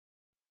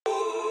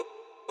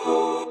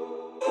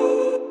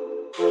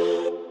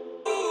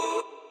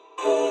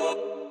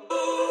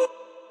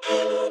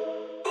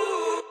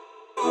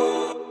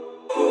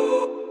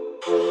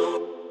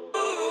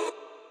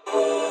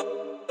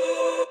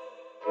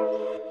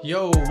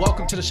Yo,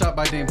 welcome to the Shot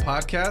by Dame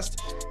podcast.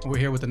 We're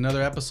here with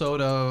another episode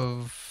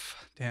of,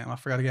 I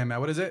forgot again, Matt.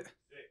 What is it?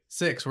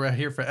 Six. We're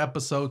here for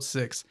episode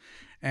 6.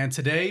 And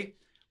today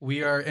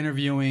we are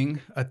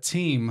interviewing a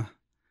team.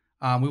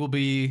 We will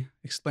be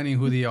explaining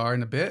who they are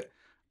in a bit.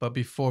 But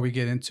before we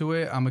get into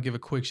it, I'm going to give a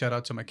quick shout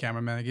out to my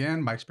cameraman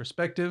again, Mike's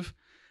Perspective.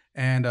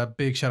 And a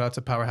big shout out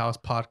to Powerhouse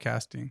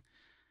Podcasting.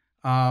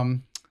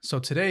 So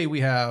today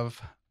we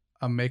have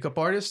a makeup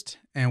artist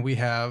and we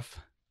have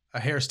a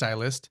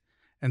hairstylist.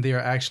 And they are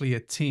actually a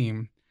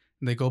team.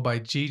 And they go by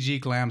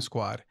GG Glam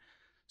Squad.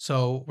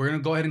 So we're going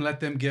to go ahead and let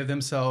them give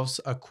themselves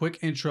a quick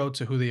intro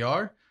to who they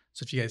are.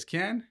 So if you guys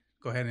can,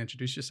 go ahead and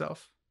introduce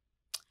yourself.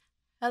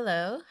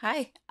 Hello.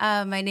 Hi.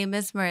 My name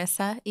is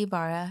Marissa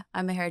Ibarra.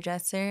 I'm a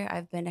hairdresser.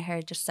 I've been a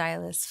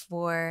hairstylist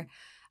for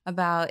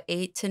about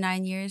 8 to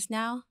 9 years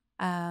now.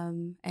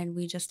 And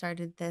we just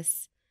started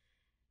this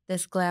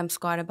Glam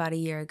Squad about a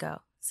year ago.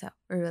 So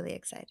we're really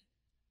excited.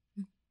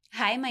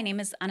 Hi, my name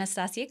is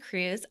Anastasia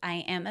Cruz.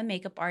 I am a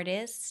makeup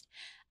artist.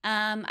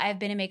 I've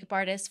been a makeup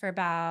artist for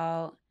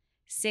about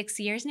 6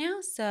 years now.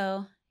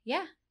 So,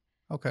 yeah.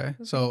 Okay.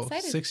 We're So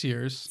excited. 6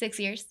 years. 6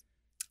 years.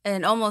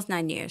 And almost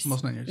 9 years.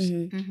 Almost 9 years.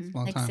 Mm-hmm. It's a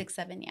long Like time. 6,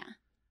 7, yeah.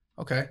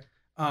 Okay.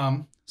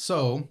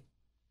 So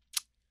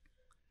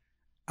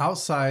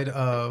outside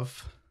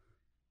of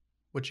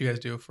what you guys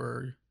do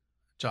for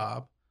a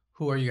job,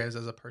 who are you guys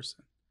as a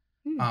person?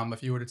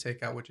 If you were to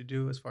take out what you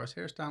do as far as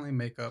hairstyling,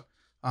 makeup,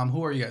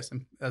 who are you guys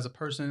as a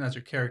person, as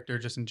your character,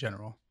 just in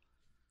general?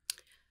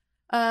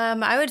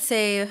 I would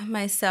say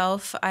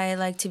myself, I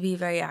like to be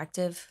very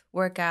active,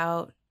 work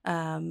out,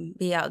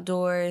 be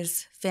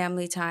outdoors,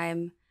 family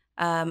time.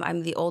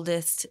 I'm the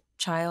oldest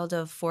child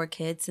of 4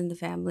 kids in the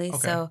family. Okay.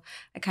 So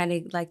I kind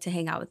of like to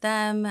hang out with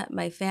them.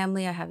 My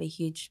family, I have a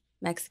huge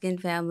Mexican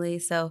family.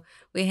 So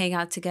we hang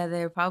out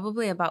together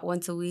probably about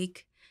once a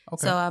week.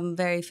 Okay. So I'm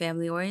very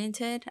family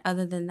oriented.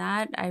 Other than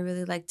that, I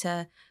really like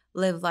to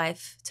live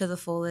life to the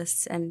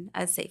fullest and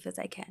as safe as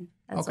I can.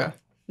 Okay.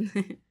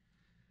 Well.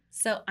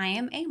 So I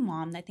am a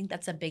mom. I think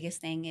that's the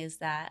biggest thing is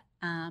that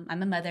I'm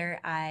a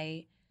mother.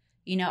 I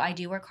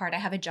do work hard. I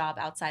have a job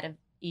outside of,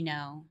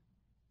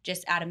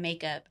 just out of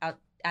makeup, out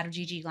of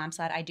GG Glam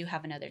Squad. I do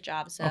have another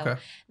job. So Okay.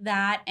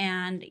 that,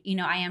 and,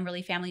 I am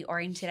really family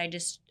oriented.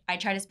 I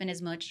try to spend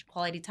as much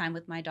quality time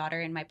with my daughter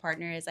and my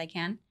partner as I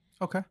can.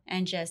 Okay.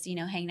 And just,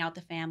 hanging out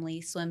with the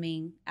family,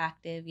 swimming,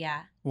 active.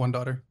 Yeah. One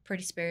daughter.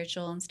 Pretty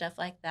spiritual and stuff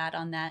like that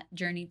on that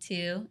journey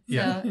too.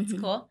 Yeah. So it's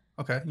cool.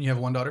 Okay. And you have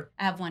one daughter?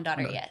 I have one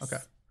daughter, One daughter. yes.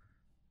 Okay.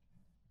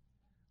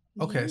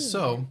 Okay,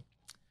 so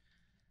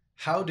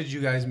how did you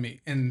guys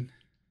meet? And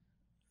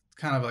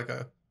kind of like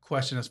a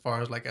question as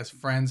far as like as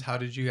friends, how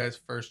did you guys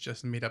first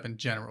just meet up in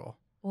general?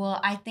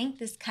 Well, I think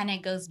this kind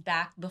of goes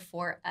back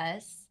before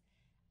us.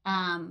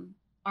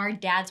 Our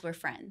dads were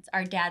friends.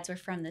 Our dads were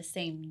from the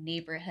same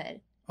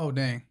neighborhood. Oh,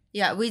 dang.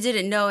 Yeah, we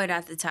didn't know it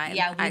at the time,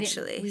 Yeah,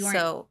 actually. we weren't-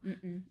 So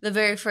Mm-mm. the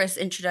very first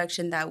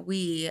introduction that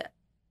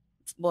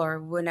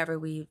whenever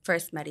we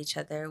first met each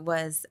other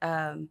was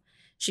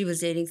she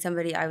was dating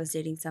somebody, I was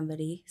dating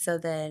somebody. So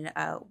then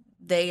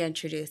they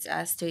introduced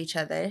us to each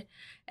other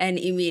and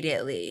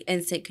immediately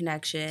instant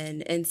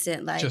connection,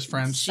 instant like. Just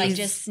friends? Like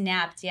just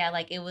snapped. Yeah,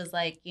 like it was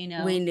like, We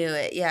knew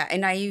it, yeah.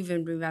 And I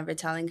even remember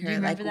telling Do her you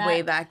like remember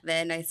way that? back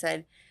then, I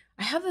said,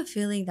 I have a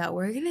feeling that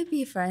we're going to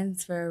be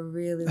friends for a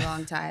really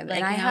long time. Like,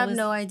 and I and I have was-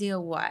 no idea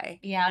why.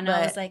 Yeah, and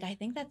I was But-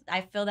 like,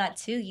 I feel that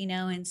too,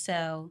 and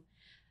so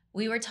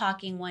we were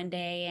talking one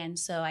day, and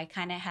so I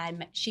kind of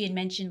she had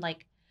mentioned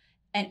like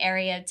an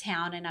area of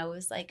town, and I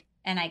was like,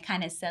 and I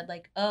kind of said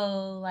like,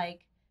 oh,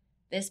 like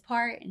this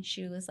part, and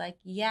she was like,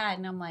 yeah,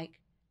 and I'm like,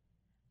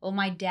 well,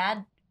 my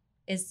dad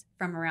is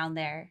from around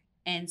there,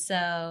 and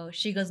so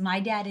she goes, my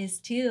dad is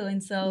too,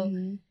 and so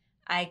Mhm.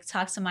 I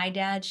talked to my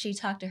dad, she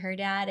talked to her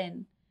dad,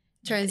 and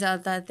Turns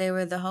out that they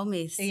were the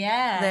homies.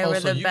 yeah, They Oh, were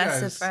so the you best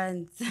of guys-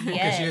 friends. Okay, so you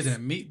Yes. guys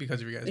didn't meet because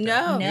of your guys' dad.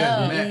 No. You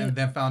guys No. met and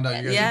then found out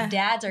you guys Yeah. Their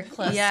dads are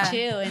close Yeah. too.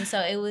 And so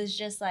it was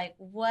just like,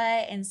 what?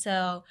 And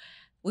so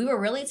we were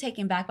really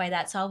taken back by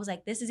that. So I was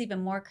like, this is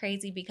even more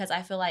crazy because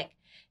I feel like,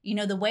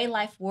 the way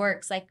life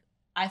works, like,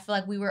 I feel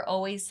like we were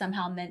always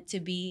somehow meant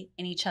to be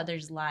in each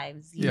other's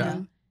lives. You Yeah.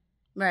 know?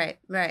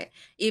 Right.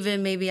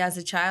 Even maybe as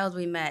a child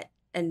we met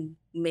and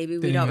maybe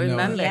we Didn't don't even know it.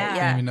 remember. Yeah. Didn't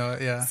Yeah. even know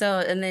it, yeah. So,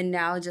 and then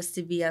now just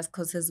to be as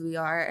close as we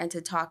are and to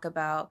talk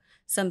about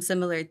some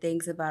similar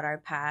things about our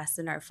past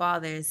and our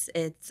fathers,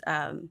 it's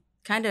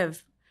kind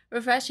of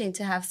refreshing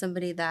to have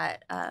somebody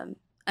that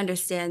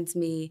understands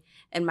me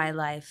and my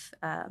life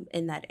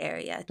in that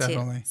area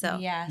Definitely. too. So,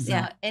 yeah. So,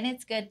 yeah. and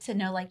it's good to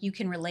know, like, you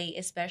can relate,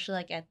 especially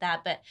like at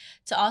that, but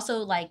to also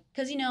like,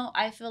 cause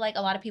I feel like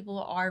a lot of people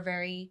are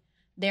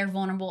they're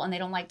vulnerable and they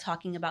don't like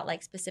talking about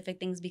like specific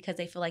things because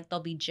they feel like they'll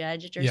be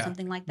judged or Yeah.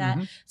 something like that.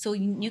 Mhm. So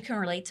you can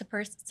relate to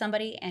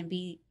somebody and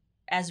be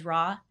as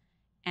raw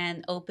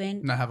and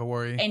open Not have a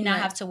worry. and not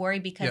Right. have to worry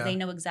because Yeah. they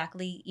know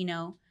exactly,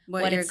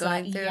 what you're it's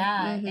going like. through.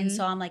 Yeah. Mhm. And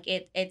so I'm like,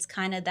 it's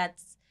kind of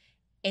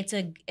it's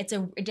a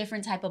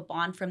different type of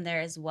bond from there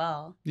as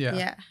well.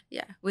 yeah.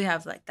 Yeah. We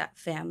have like that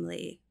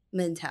family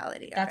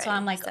mentality. That's why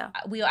I'm already,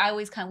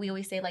 like, so. we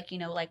always say like,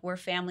 like we're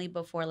family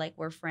before like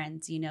we're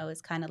friends,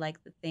 it's kind of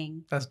like the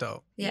thing. That's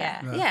dope.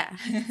 Yeah. Yeah.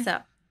 Yeah. So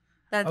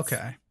that's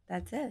Okay.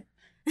 That's it.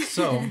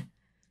 So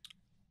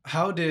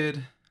how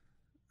did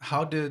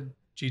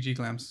GG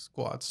Glam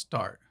Squad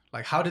start?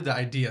 Like, how did the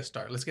idea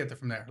start? Let's get there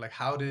from there. Like,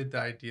 how did the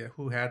idea,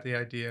 who had the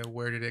idea?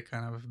 Where did it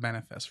kind of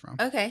manifest from?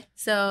 Okay.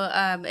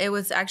 So it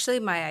was actually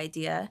my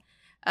idea.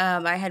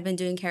 I had been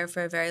doing hair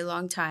for a very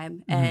long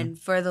time. And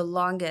for the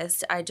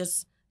longest, I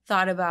just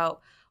thought about,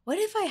 what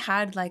if I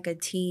had like a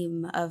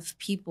team of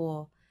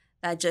people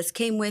that just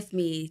came with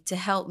me to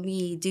help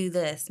me do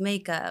this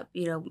makeup,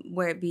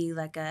 where it be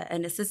like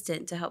an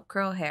assistant to help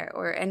curl hair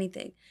or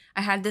anything.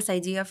 I had this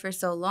idea for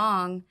so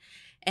long.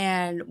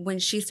 And when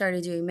she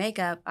started doing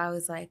makeup, I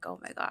was like, oh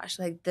my gosh,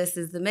 like this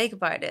is the makeup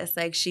artist.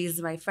 Like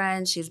she's my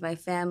friend, she's my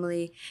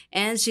family,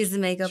 and she's the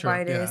makeup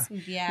artist.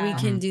 Yeah. We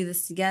can do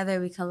this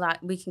together. We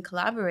can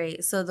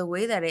collaborate. So the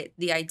way that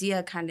the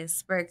idea kind of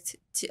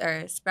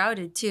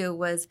sprouted too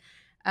was,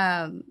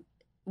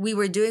 we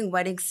were doing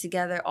weddings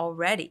together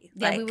already.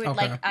 Yeah, like, we would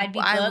Okay. like I'd be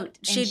booked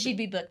and she'd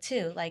be booked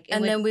too. Like,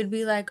 then we'd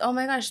be like, oh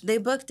my gosh, they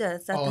booked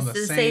us at on the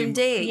the same same-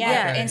 day.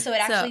 yeah. Okay. And so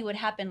it actually would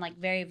happen like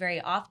very,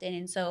 very often.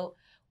 And so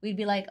we'd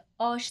be like,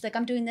 oh, she's like,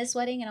 I'm doing this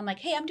wedding, and I'm like,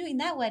 hey, I'm doing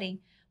that wedding.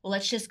 Well,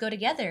 let's just go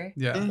together.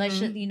 Yeah. Mhm. Let's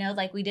just,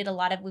 like we've done a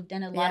lot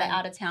of Yeah.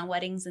 out of town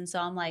weddings, and so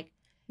I'm like,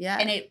 Yeah.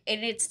 and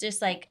it's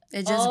just like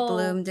It just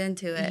bloomed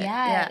into it.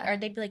 Yeah. Or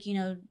they'd be like,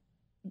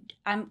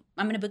 I'm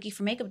gonna book you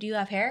for makeup. Do you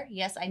have hair?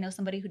 Yes, I know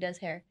somebody who does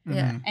hair.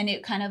 Yeah. Mhm. And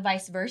it kind of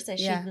vice versa.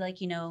 She'd Yeah. be like,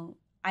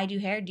 I do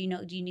hair. Do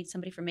you need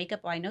somebody for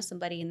makeup? Oh, I know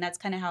somebody. And that's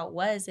kind of how it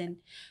was. And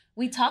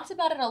we talked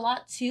about it a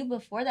lot too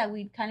before that.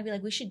 We'd kind of be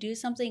like, we should do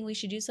something.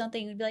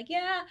 We'd be like,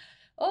 yeah,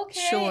 okay.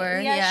 Sure,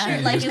 yeah. Sure.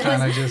 And Like you it just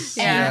kinda was, just-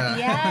 and,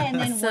 yeah. And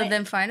then So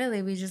then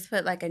finally we just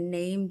put like a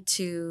name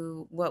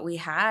to what we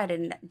had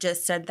and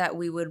just said that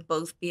we would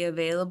both be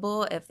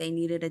available. If they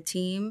needed a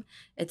team,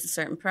 it's a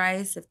certain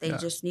price. If they Yeah.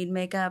 just need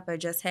makeup or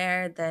just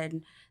hair,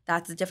 then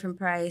that's a different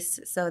price.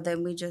 So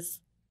then we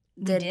just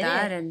We did did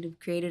that it. and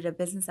created a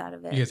business out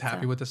of it. You guys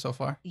happy So- with this so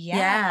far? Yeah,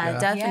 Yeah.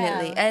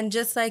 definitely. Yeah. And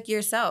just like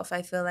yourself,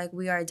 I feel like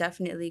we are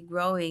definitely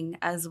growing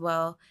as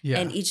well. Yeah.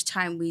 And each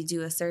time we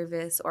do a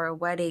service or a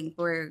wedding,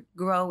 we're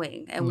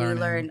growing and Learning.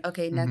 we learn,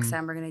 okay, next Mhm.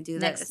 time we're going to do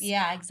next, this.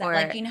 yeah, exactly.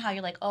 Or- Like, how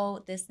you're like,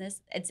 oh, this,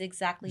 it's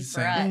exactly for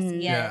Same. us.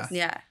 Mhm. Yes.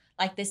 Yeah.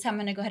 Like this time I'm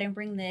going to go ahead and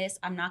bring this.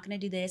 I'm not going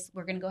to do this.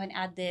 We're going to go ahead and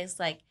add this.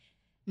 Like,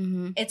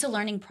 Mm-hmm. it's a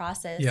learning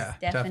process. Yeah,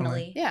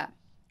 Definitely. Yeah.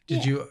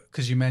 Did you,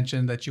 because you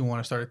mentioned that you want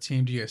to start a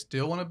team, do you guys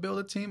still want to build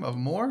a team of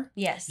more?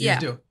 Yes. You guys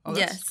Yeah. do? Oh,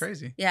 that's Yes.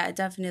 crazy. Yeah,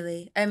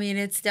 definitely. I mean,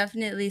 it's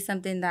definitely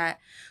something that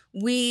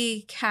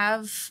we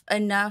have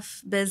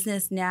enough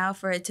business now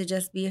for it to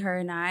just be her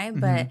and I,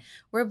 but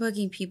we're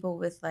booking people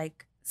with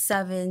like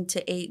 7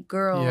 to 8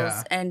 girls,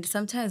 Yeah. and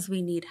sometimes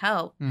we need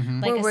help.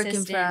 Mm-hmm. Like We're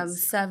working from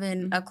assistants.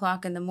 7 Mhm.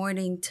 o'clock in the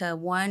morning to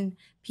 1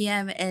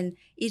 p.m. and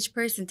each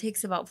person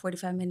takes about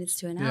 45 minutes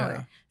to an Yeah.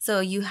 hour.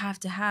 So you have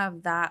to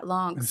have that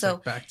long. It's So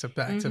like back to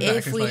back to Mhm. back.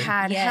 if It's we like,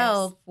 had Yes.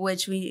 help,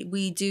 which we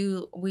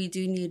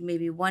do need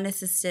maybe one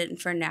assistant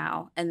for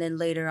now, and then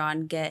later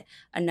on get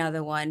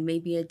another one,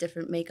 maybe a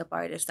different makeup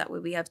artist. That way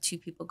we have 2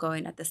 people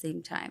going at the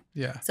same time.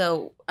 yeah,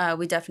 So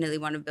we definitely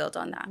want to build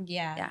on that.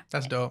 Yeah. Yeah.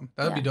 that's dope.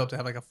 That would be Yeah. dope to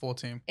have like a full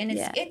team. And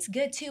Yeah. it's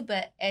good too,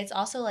 but it's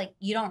also like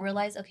you don't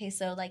realize, okay,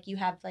 so like you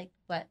have like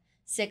what,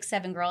 6,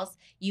 7 girls,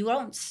 you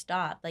don't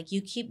stop. Like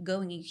you keep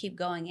going,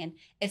 and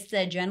it's the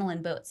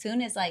adrenaline boat.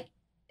 Soon as like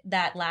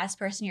that last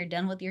person you're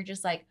done with, you're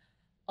just like,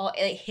 oh,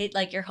 it hit,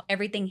 like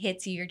everything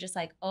hits you. You're just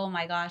like, oh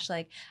my gosh,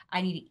 like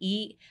I need to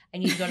eat, I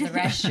need to go to the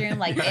restroom.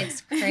 Like it's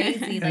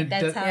crazy. Like And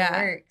that's how yeah.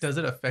 it works. Does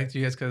it affect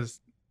you guys?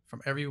 Because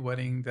from every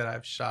wedding that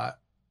I've shot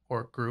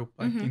or group,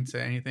 like you Mhm. can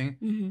say anything,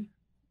 Mm-hmm.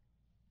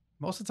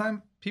 most of the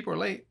time people are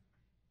late,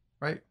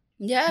 right?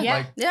 Yeah. Yeah.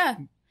 Like Yeah.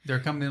 they're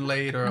coming in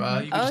late, or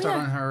Mhm. you can Oh, start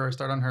yeah. on her or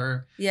start on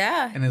her.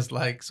 Yeah. And it's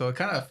like, so it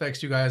kind of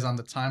affects you guys on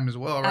the time as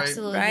well, right?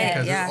 Absolutely. Right, yes.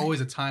 Because yeah. there's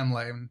always a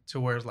timeline to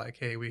where it's like,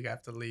 hey, we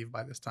have to leave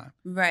by this time.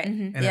 Right.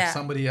 Mhm. And Yeah. if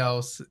somebody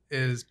else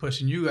is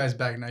pushing you guys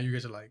back, now you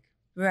guys are like,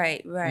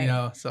 Right. Right. you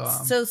know, so,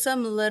 So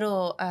some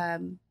little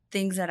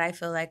things that I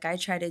feel like I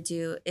try to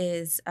do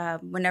is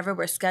whenever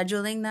we're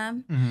scheduling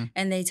them mhm.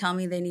 and they tell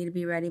me they need to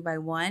be ready by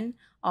 1,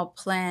 I'll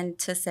plan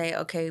to say,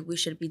 okay, we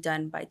should be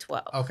done by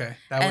 12. Okay.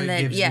 That And way then-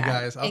 it gives yeah, you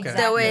guys, okay.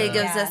 exactly. That way it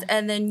yeah. gives us, Yeah.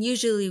 and then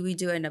usually we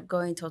do end up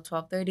going till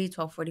 12:30,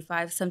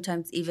 12:45,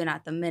 sometimes even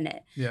at the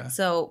minute. Yeah.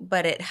 So,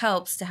 but it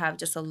helps to have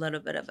just a little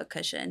bit of a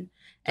cushion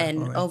and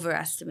Definitely.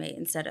 overestimate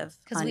instead of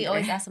Because we under.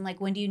 always ask them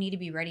like, when do you need to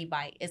be ready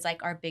by? It's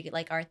like our big,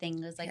 like our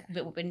thing is like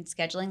when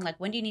scheduling, like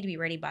when do you need to be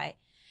ready by?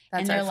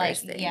 That's and they're our like,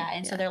 first thing. yeah,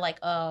 and so they're like,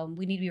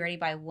 we need to be ready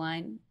by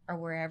 1 or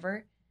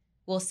wherever.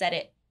 We'll set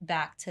it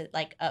back to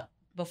like up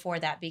before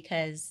that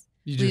because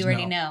You we just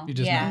already know. You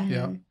just Yeah. know.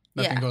 Yeah. Mhm.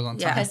 Nothing Yeah. goes on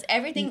Yeah. time. because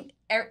everything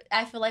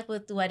I feel like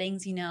with the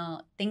weddings,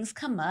 things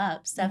come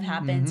up, stuff Mhm.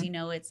 happens,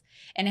 Mhm. it's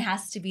and it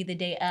has to be the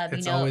day of.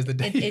 It's always the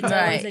day It's of.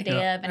 always the Right. day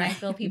Yeah. of, and I Right.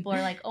 feel people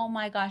are like, oh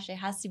my gosh, it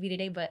has to be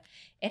today, but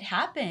it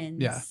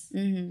happens. Yeah.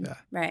 Mhm. Yeah.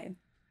 Right.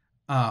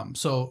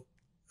 So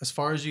as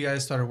far as you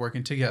guys started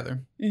working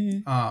together,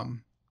 Mm-hmm.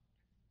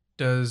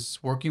 does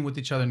working with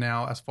each other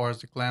now, as far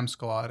as the Glam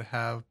Squad,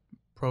 have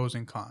pros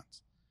and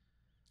cons?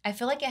 I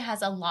feel like it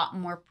has a lot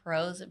more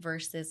pros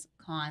versus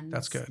cons.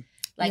 That's good.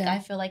 Like, Yeah. I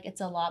feel like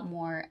it's a lot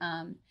more,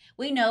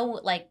 we know,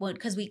 like,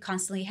 because we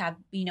constantly have,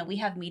 we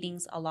have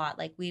meetings a lot.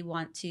 Like, we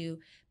want to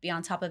be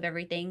on top of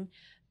everything.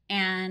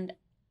 And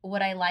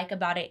what I like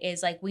about it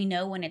is, like, we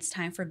know when it's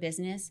time for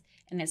business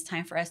and it's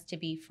time for us to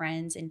be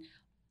friends and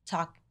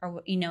talk,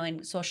 or,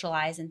 and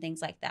socialize and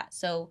things like that.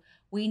 So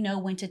we know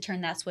when to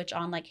turn that switch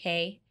on, like,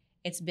 hey,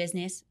 it's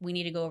business. We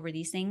need to go over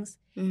these things.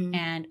 Mm-hmm.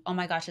 And, oh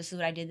my gosh, this is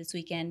what I did this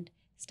weekend.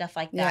 Stuff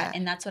like that. Yeah.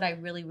 And that's what I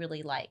really,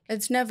 really like.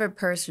 It's never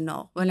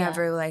personal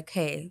whenever like,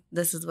 hey,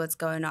 this is what's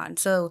going on.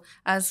 So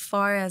as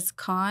far as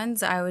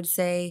cons, I would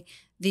say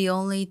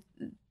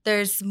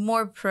there's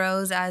more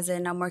pros, as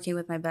in I'm working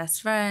with my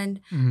best friend.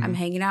 Mhm. I'm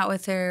hanging out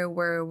with her.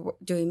 We're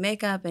doing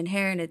makeup and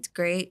hair, and it's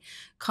great.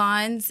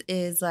 Cons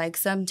is like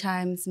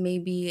sometimes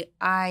maybe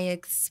I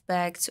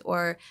expect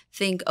or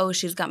think, oh,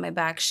 she's got my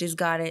back. She's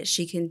got it.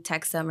 She can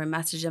text them or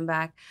message them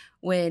back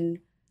when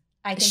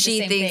I think she the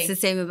same thinks thing. the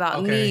same about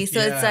Okay, me. So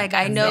it's like,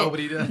 I and know,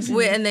 nobody does.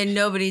 and then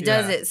nobody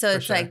does Yeah, it. So for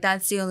it's sure. like,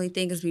 that's the only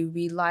thing, is we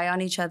rely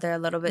on each other a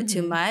little bit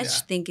too Mhm. much, Yeah.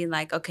 thinking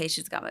like, okay,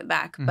 she's got my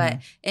back. Mhm. But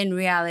in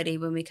reality,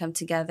 when we come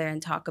together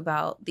and talk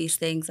about these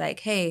things, like,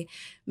 hey,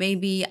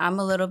 maybe I'm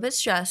a little bit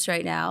stressed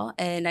right now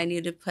and I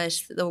need to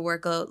push the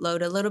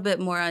workload a little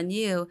bit more on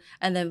you,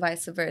 and then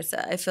vice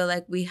versa. I feel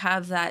like we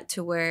have that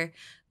to where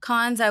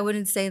cons, I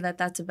wouldn't say that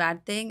that's a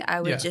bad thing.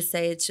 I would Yeah. just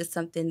say it's just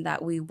something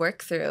that we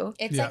work through.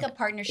 It's Yeah. like a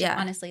partnership, Yeah.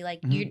 honestly.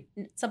 Like, Mhm.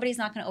 somebody's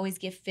not going to always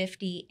give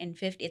 50 and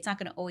 50. It's not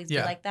going to always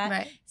Yeah. be like that.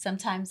 Right.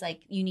 Sometimes,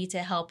 like, you need to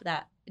help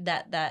that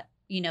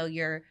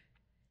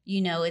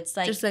it's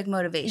like, Just like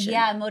motivation.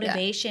 yeah,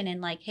 motivation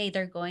and like, hey,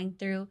 they're going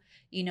through,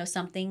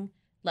 something.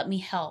 Let me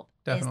help.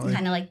 Definitely. It's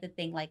kind of like the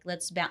thing, like,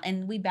 let's balance.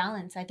 And we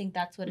balance. I think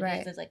that's what it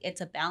Right. is. It's like,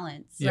 it's a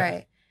balance. Yeah.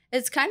 Right.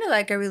 It's kind of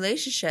like a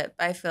relationship,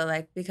 I feel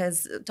like,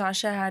 because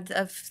Tasha had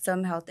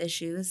some health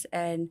issues,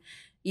 and,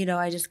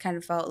 I just kind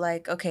of felt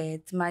like, okay,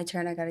 it's my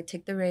turn. I got to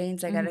take the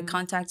reins. I got to Mhm.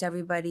 contact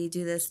everybody,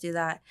 do this, do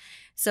that.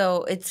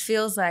 So it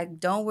feels like,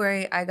 don't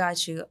worry, I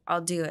got you.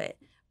 I'll do it.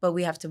 But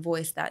we have to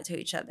voice that to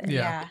each other.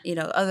 Yeah.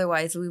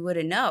 Otherwise we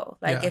wouldn't know.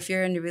 Like, Yeah. if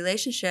you're in a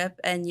relationship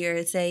and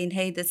you're saying,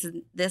 hey,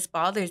 this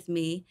bothers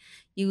me,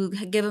 you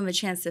give them a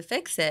chance to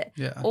fix it.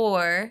 Yeah.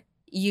 Or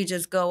you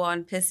just go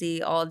on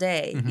pissy all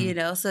day,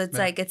 Mhm. So it's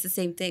Yeah. like, it's the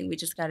same thing. We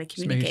just got to Just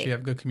making communicate. sure you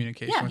have good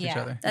communication Yeah. with each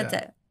Yeah. other. That's Yeah.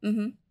 it.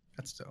 Mm-hmm.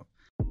 That's dope.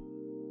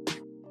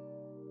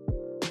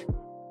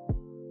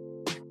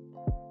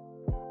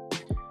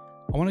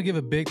 I want to give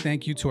a big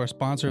thank you to our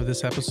sponsor of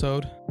this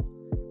episode.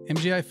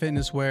 MGI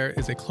Fitness Wear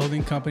is a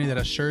clothing company that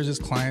assures its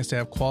clients to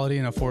have quality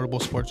and affordable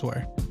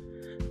sportswear.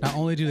 Not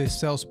only do they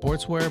sell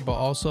sportswear, but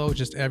also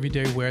just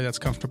everyday wear that's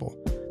comfortable,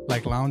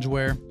 like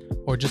loungewear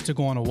or just to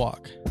go on a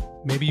walk.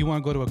 Maybe you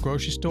want to go to a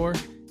grocery store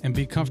and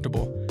be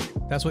comfortable.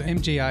 That's what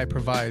MGI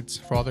provides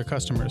for all their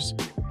customers.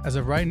 As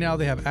of right now,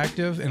 they have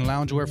active and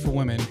loungewear for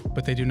women,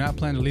 but they do not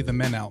plan to leave the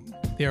men out.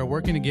 They are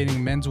working to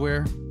getting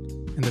menswear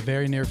in the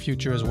very near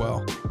future as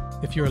well.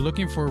 If you are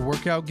looking for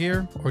workout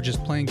gear or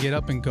just plain get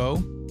up and go,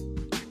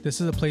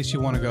 this is a place you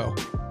want to go.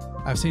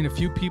 I've seen a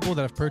few people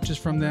that have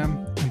purchased from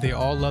them, and they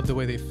all love the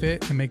way they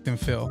fit and make them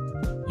feel.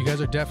 You guys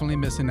are definitely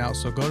missing out,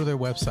 so go to their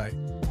website,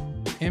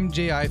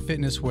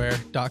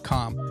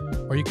 mjifitnesswear.com,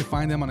 or you can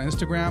find them on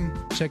Instagram.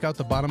 Check out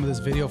the bottom of this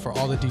video for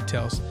all the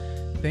details.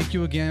 Thank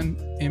you again,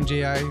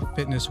 MJI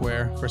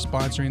Fitnesswear, for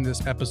sponsoring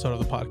this episode of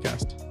the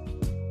podcast.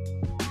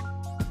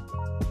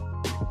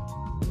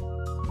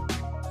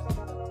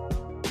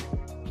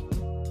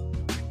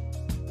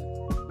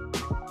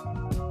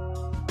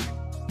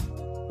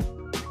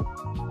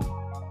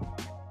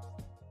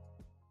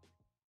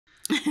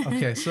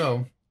 Okay,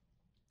 so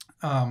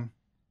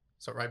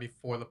right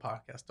before the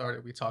podcast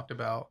started, we talked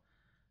about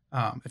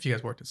if you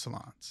guys worked at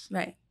salons.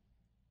 Right.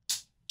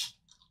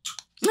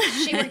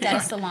 She worked at a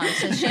salon,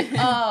 so she.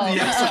 Oh,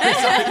 Yeah, sorry.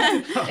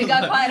 It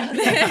got quiet. I was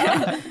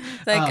like,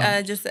 It's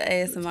like just the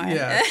ASMR.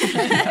 Yeah.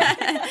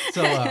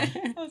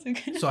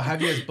 So have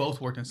you guys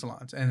both worked in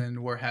salons, and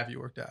then where have you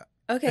worked at?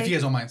 Okay. If you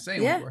guys don't mind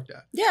saying where Yeah. you worked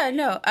at. Yeah,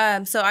 no.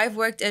 So I've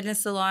worked in a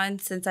salon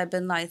since I've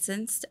been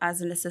licensed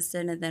as an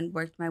assistant, and then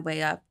worked my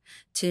way up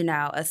to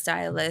now a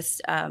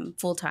stylist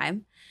full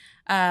time.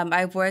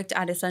 I've worked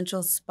at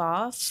Essential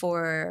Spa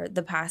for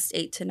the past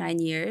 8 to 9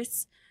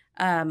 years.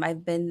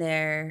 I've been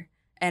there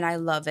and I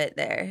love it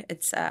there.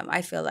 It's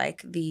I feel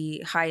like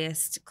the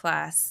highest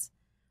class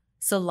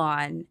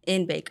salon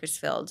in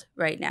Bakersfield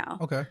right now.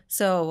 Okay.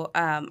 So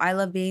I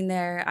love being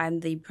there. I'm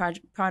the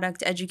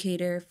product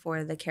educator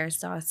for the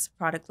Kerastase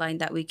product line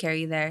that we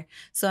carry there.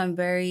 So I'm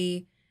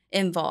very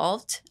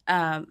involved.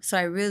 So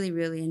I really,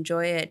 really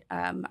enjoy it.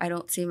 I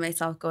don't see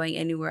myself going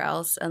anywhere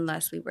else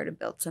unless we were to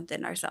build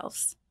something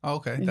ourselves. Oh,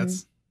 okay. Mhm.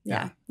 That's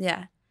Yeah.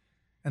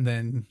 And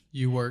then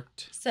you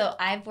worked. So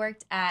I've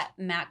worked at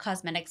MAC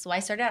Cosmetics. So I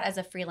started out as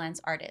a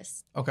freelance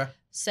artist. Okay.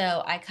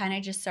 So I kind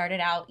of just started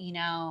out,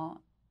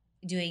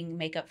 doing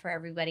makeup for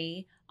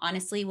everybody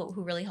honestly,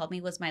 who really helped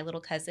me was my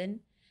little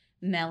cousin,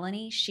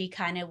 Melanie. She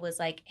kind of was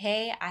like,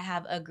 hey, I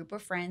have a group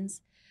of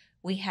friends.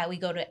 We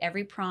go to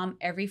every prom,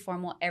 every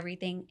formal,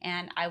 everything.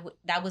 And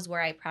that was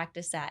where I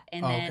practiced at.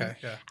 And then Okay,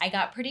 yeah. I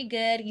got pretty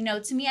good. You know,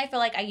 to me, I feel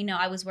like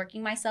I was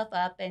working myself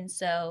up. And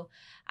so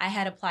I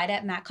had applied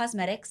at MAC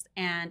Cosmetics,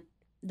 and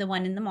the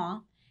one in the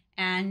mall.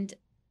 And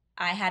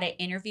I had an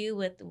interview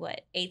with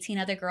 18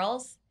 other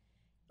girls.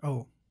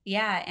 Oh,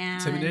 Yeah.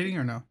 And intimidating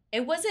or no?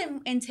 it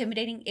wasn't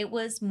intimidating. It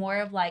was more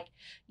of like,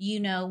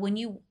 when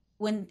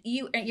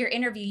your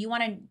interview,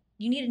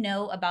 you need to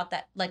know about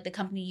that, like the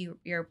company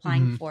you're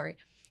applying for.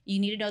 You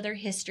need to know their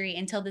history.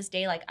 Until this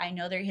day, like I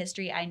know their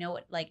history. I know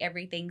like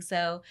everything.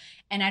 So,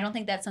 and I don't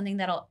think that's something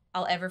that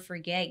I'll ever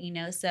forget,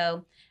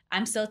 So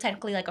I'm still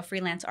technically like a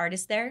freelance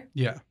artist there.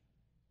 Yeah.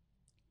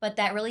 But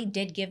that really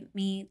did give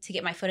me to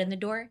get my foot in the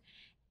door.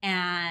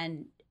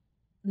 And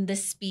the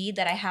speed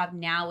that I have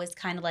now is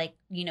kind of like,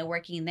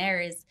 working there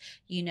is,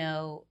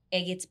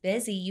 it gets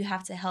busy. You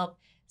have to help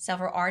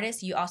several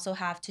artists. You also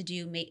have to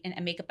do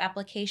a makeup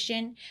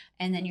application.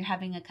 And then you're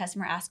having a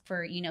customer ask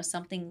for,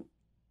 something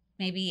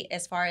maybe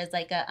as far as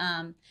like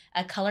a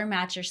color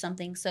match or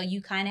something. So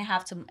you kind of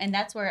have to, and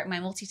that's where my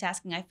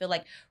multitasking, I feel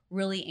like,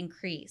 really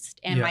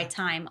increased, and my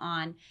time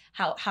on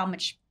how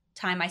much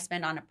time I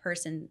spend on a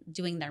person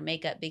doing their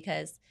makeup,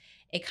 because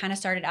it kind of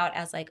started out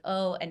as like,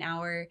 an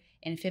hour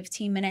and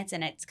 15 minutes.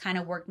 And it's kind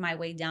of worked my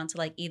way down to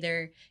like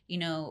either,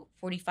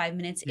 45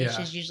 minutes-ish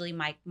is usually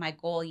my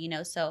goal,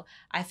 So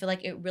I feel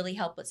like it really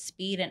helped with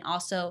speed and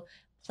also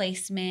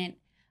placement.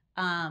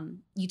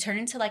 You turn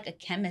into like a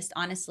chemist,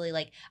 honestly.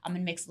 Like I'm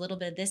gonna mix a little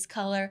bit of this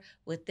color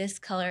with this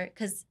color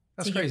because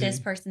to get this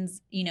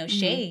person's,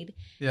 shade.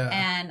 Yeah.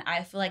 And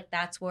I feel like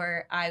that's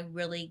where I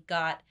really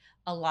got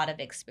a lot of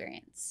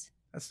experience.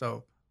 That's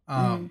dope.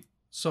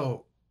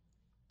 So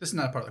this is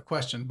not a part of the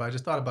question, but I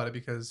just thought about it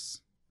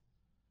because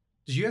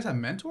did you guys have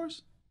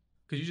mentors?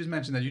 Because you just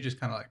mentioned that you just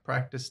kind of like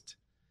practiced.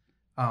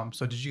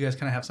 So did you guys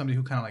kind of have somebody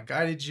who kind of like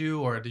guided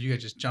you, or did you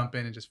guys just jump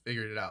in and just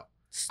figured it out?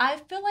 I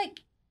feel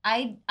like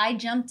I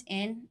jumped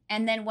in,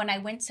 and then when I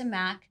went to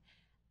MAC,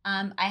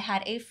 I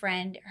had a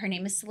friend. Her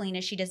name is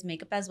Selena. She does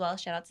makeup as well.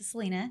 Shout out to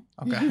Selena.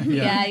 Okay.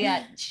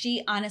 Yeah.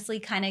 She honestly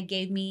kind of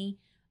gave me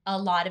a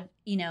lot of,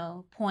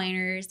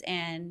 pointers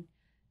and,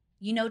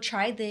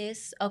 try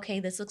this.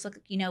 Okay, this looks like,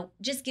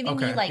 just giving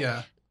me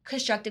like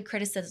constructive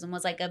criticism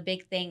was like a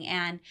big thing.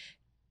 And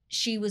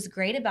she was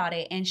great about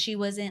it. And she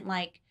wasn't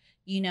like,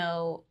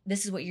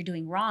 this is what you're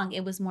doing wrong.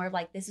 It was more of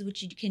like, this is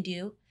what you can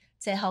do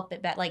to help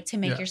it better, like to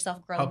make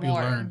yourself grow help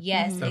more. You learn.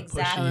 Yes,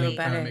 exactly.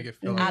 Kind of make it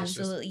feel like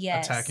absolutely,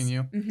 it's just attacking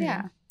you. Mm-hmm.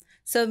 Yeah.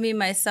 So me,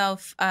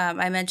 myself,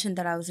 I mentioned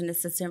that I was an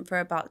assistant for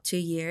about 2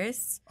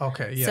 years.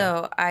 Okay, yeah.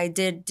 So I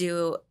did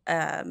do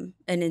an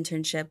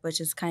internship, which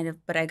is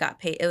but I got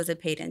paid. It was a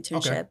paid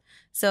internship. Okay.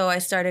 So I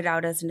started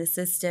out as an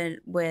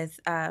assistant with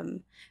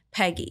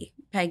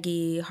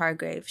Peggy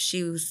Hargrave.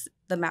 She was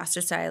the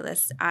master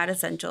stylist at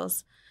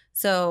Essentials.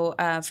 So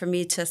for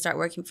me to start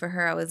working for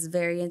her, I was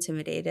very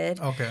intimidated.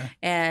 Okay.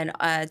 And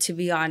to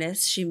be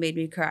honest, she made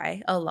me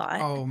cry a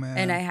lot. Oh, man.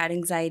 And I had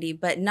anxiety,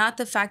 but not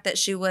the fact that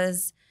she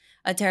was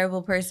a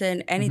terrible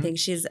person, anything.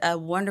 She's a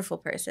wonderful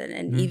person.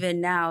 And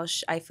even now,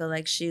 I feel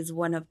like she's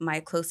one of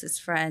my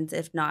closest friends,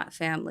 if not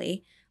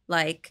family.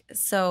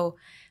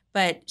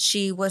 But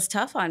she was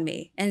tough on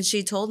me. And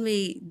she told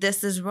me,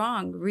 this is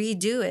wrong.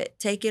 Redo it.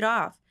 Take it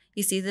off.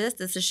 You see this?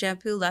 This is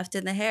shampoo left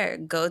in the hair.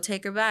 Go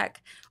take her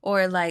back.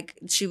 Or like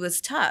she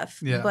was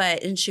tough. Yeah.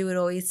 And she would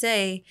always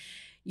say,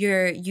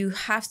 you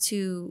have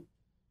to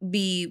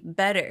be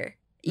better.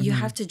 You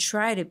have to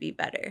try to be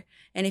better.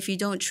 And if you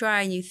don't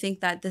try and you think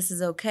that this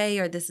is okay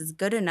or this is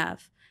good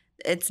enough,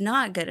 it's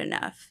not good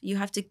enough. You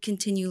have to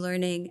continue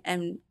learning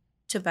and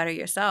to better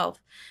yourself.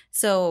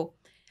 So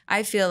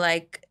I feel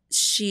like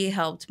she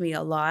helped me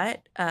a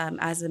lot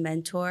as a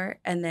mentor.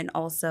 And then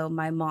also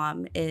my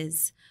mom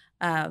is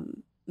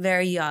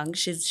very young.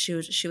 She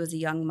was a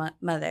young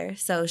mother.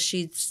 So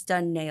she's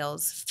done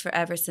nails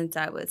forever since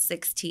I was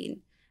 16.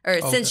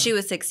 Since she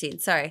was 16,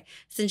 sorry.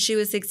 Since she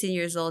was 16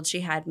 years old, she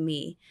had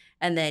me.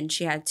 And then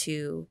she had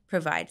to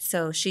provide.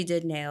 So she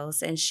did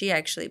nails, and she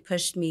actually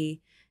pushed me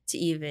to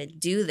even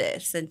do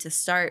this and to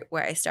start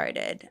where I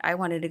started. I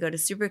wanted to go to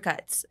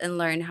Supercuts and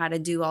learn how to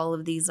do all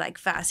of these like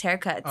fast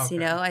haircuts.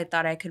 Okay. I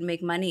thought I could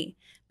make money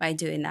by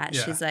doing that.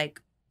 Yeah. She's like,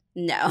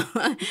 no,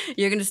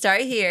 you're going to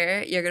start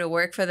here. You're going to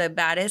work for the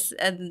baddest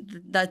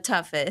and the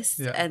toughest,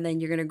 and then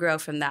you're going to grow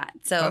from that.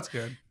 So that's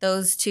good.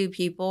 Those two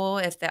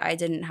people, I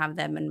didn't have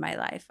them in my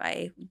life,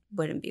 I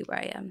wouldn't be where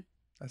I am.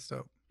 That's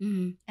dope.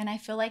 Mm-hmm. And I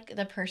feel like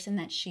the person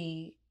that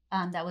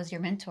that was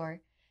your mentor,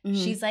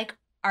 she's like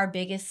our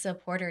biggest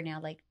supporter now.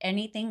 Like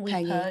anything we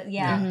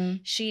post,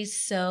 she's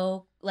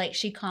so like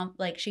she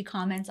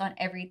comments on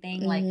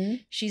everything. Like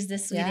she's the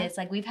sweetest.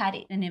 Like we've had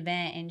an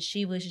event and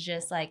she was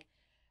just like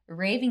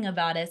raving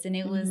about us, and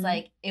it was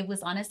like it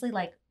was honestly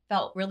like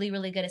felt really,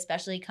 really good,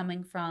 especially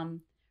coming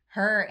from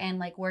her and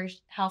like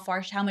how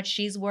much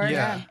she's worked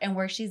and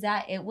where she's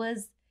at. It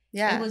was.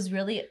 Yeah.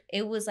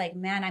 It was like,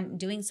 man, I'm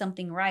doing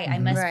something right. I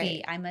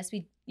must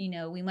be,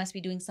 we must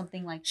be doing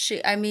something like. She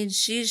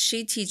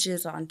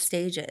teaches on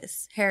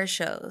stages, hair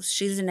shows.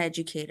 She's an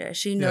educator.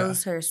 She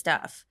knows her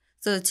stuff.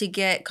 So to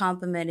get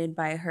complimented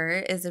by her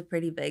is a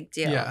pretty big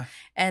deal. Yeah.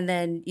 And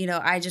then,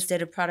 I just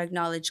did a product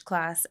knowledge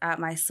class at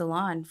my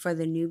salon for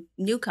the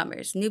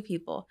newcomers, new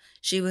people.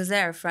 She was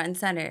there front and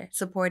center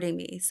supporting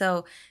me.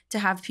 So to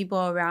have people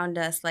around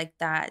us like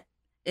that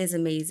is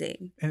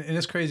amazing. And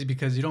it's crazy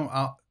because you don't,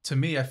 to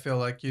me, I feel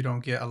like you don't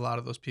get a lot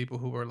of those people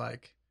who are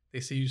like, they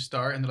see you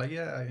start and they're like,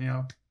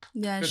 yeah,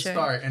 good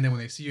start. And then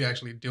when they see you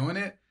actually doing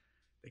it,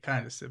 they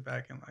kind of sit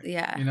back and like,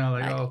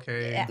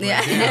 okay. Yeah. Like,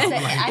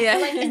 I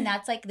feel like, and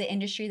that's like the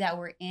industry that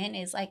we're in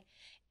is like,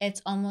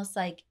 it's almost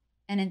like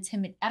an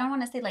I don't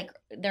want to say like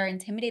they're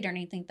intimidated or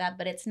anything like that,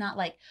 but it's not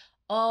like,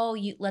 oh,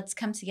 let's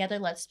come together,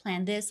 let's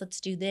plan this,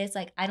 let's do this.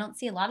 Like, I don't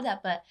see a lot of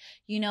that, but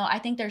I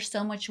think there's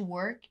so much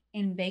work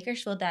in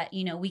Bakersfield that,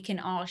 we can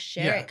all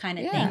share it kind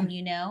of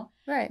thing,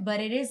 Right.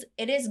 But it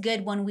is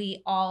good when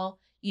we all,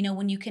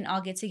 when you can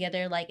all get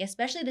together, like,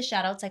 especially the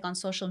shout outs like on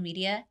social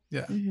media.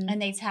 Yeah. Mm-hmm.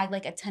 And they tag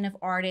like a ton of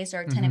artists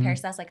or a ton of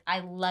hairstyles. Like, I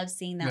love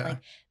seeing that. Yeah. Like,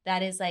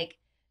 that is like,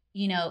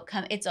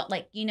 it's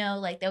like,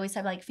 like they always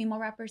have like female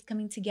rappers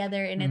coming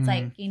together. And it's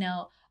like,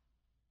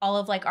 all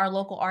of like our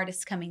local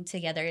artists coming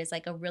together is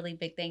like a really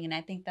big thing. And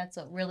I think that's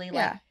what really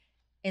like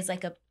is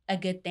like a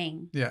good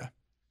thing. Yeah,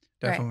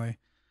 definitely.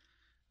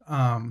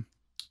 Right.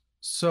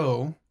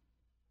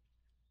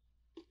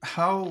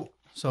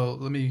 So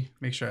let me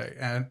make sure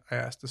I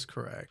asked this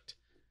correct.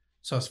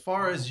 So as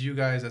far as you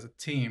guys as a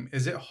team,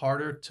 is it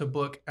harder to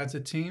book as a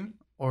team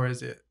or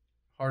is it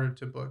harder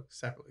to book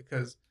separately?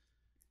 Because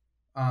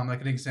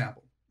like an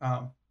example,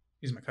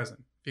 he's my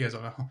cousin, if you guys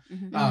don't know.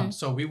 Mm-hmm.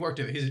 So we worked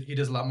it. He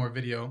does a lot more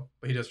video,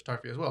 but he does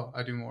photography as well.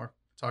 I do more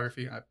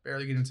photography. I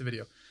barely get into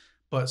video.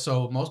 But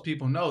so most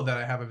people know that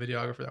I have a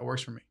videographer that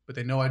works for me, but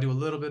they know I do a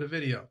little bit of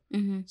video.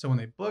 Mm-hmm. So when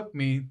they book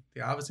me,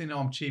 they obviously know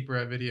I'm cheaper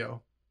at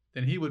video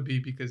than he would be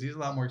because he's a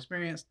lot more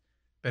experienced,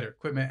 better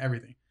equipment,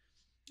 everything.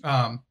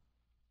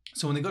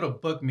 So when they go to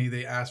book me,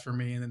 they ask for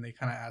me and then they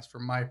kind of ask for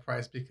my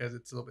price because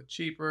it's a little bit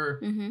cheaper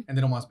and they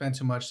don't want to spend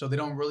too much. So they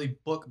don't really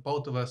book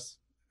both of us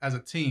as a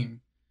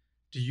team.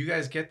 Do you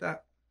guys get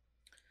that?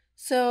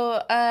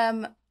 So,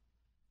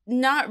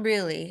 not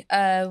really.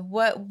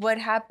 What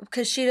happened?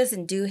 Because she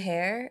doesn't do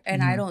hair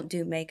and I don't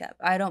do makeup.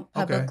 I don't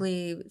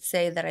publicly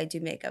say that I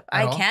do makeup.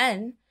 At all?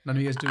 Can. None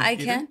of you guys do I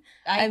either? can.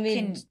 I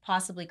mean, can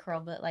possibly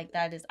curl, but like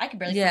that is, I could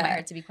barely curl my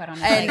hair, to be quite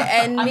honest. And, like,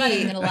 and I'm me, not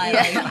even gonna lie.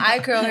 yeah, I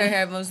curl her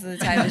hair most of the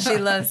time, and she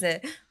loves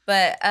it.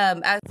 But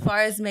as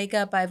far as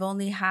makeup, I've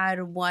only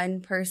had one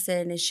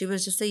person, and she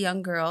was just a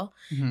young girl.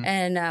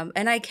 And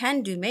I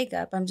can do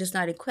makeup. I'm just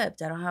not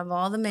equipped. I don't have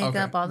all the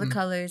makeup, all the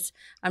colors.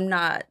 I'm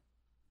not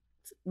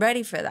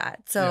ready for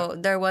that. So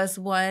there was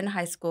one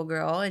high school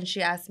girl, and she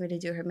asked me to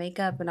do her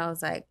makeup, and I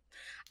was like,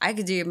 I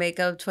could do your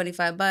makeup,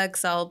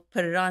 $25. I'll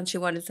put it on. She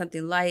wanted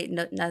something light,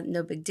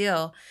 no big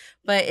deal.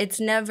 But it's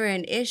never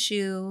an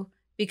issue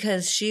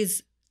because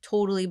she's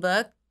totally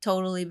booked,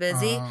 totally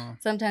busy.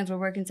 Sometimes we're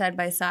working side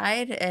by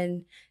side,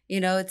 and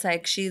it's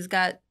like she's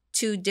got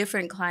 2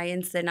 different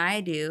clients than I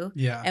do.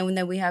 Yeah. And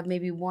then we have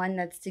maybe one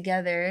that's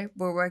together.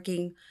 We're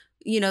working,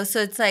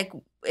 so it's like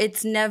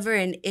it's never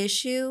an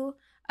issue.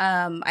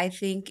 I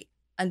think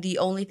the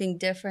only thing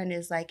different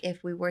is like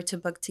if we were to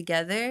book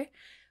together,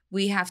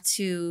 we have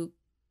to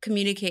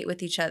communicate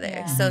with each other.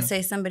 Yeah. So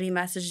say somebody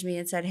messaged me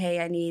and said, hey,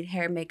 I need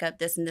hair, makeup,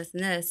 this and this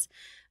and this.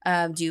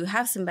 Do you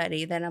have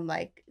somebody? Then I'm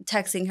like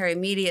texting her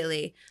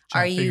immediately.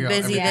 Are you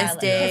busy this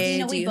day?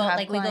 Because, do we you both have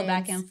like we go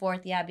back clients? and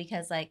forth. Yeah,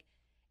 because like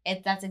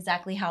that's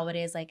exactly how it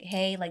is. Like,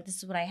 hey, like this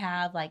is what I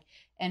have. Like,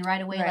 and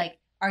right away, like,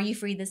 are you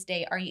free this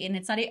day? Are you? And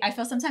it's not. I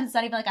feel sometimes it's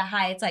not even like a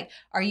hi. It's like,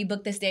 are you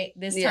booked this day,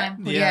 this time?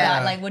 What do you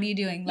got? Like, what are you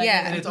doing? Like,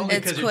 and it's only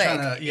because you're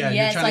trying to, you're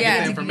trying to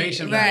get the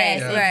information back.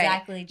 Yes,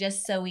 exactly.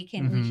 Just so we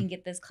can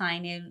get this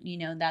client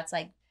in. That's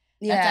like,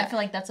 I feel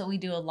like that's what we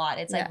do a lot.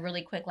 It's like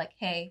really quick. Like,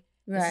 hey,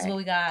 this is what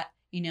we got.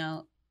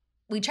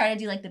 We try to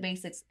do like the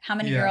basics. How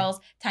many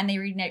girls? Time they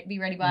be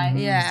ready by.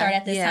 Start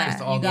at this time.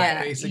 Just all the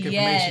basic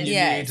information you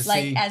need to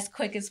like see. as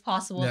quick as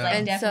possible. Like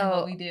and definitely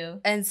what we do.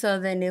 And so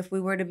then if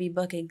we were to be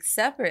booking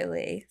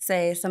separately,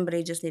 say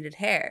somebody just needed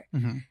hair,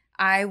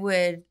 I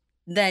would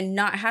then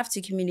not have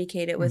to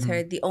communicate it with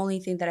her. The only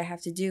thing that I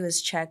have to do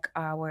is check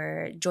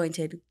our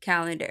jointed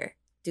calendar.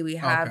 Do we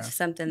have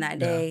something that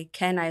day?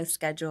 Can I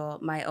schedule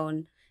my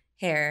own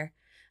hair?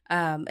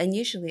 And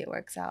usually it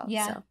works out.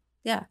 Yeah. So.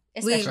 Yeah,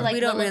 especially like we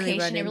the don't location.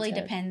 Really it really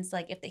depends.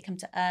 Like if they come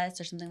to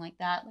us or something like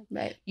that.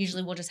 Like,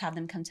 usually we'll just have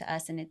them come to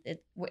us, and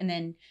and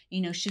then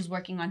she's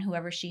working on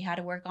whoever she had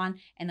to work on,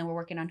 and then we're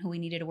working on who we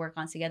needed to work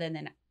on together. And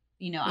then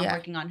I'm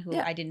working on who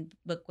I didn't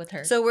book with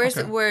her. So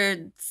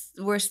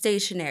we're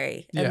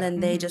stationary, and then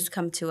they just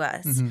come to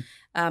us.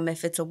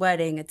 If it's a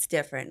wedding, it's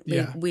different.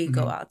 We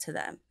go out to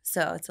them,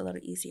 so it's a little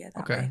easier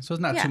that way. So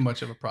it's not too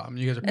much of a problem.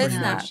 You guys are pretty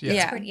much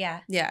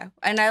yeah,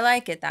 and I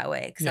like it that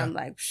way because I'm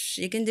like,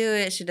 she can do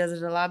it. She does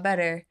it a lot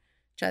better.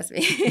 Trust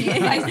me.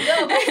 I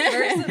know, vice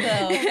versa,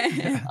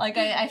 though. Like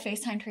I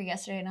FaceTimed her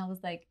yesterday, and I was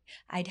like,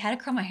 I had to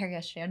curl my hair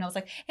yesterday, and I was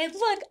like, hey,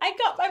 look, I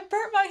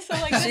burnt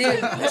myself. Like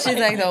she's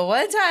like, the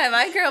one time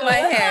I curl my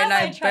hair and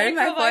I burned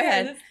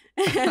my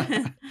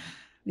forehead.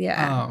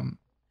 Yeah.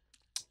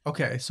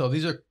 Okay, so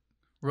these are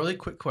really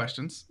quick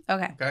questions.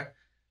 Okay. Okay.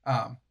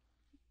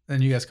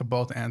 Then you guys could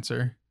both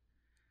answer.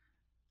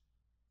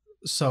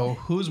 So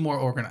who's more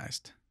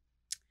organized?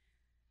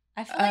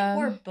 I feel like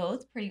we're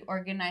both pretty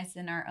organized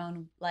in our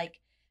own, like,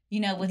 you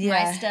know, with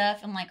my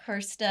stuff and like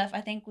her stuff. I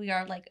think we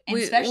are like, and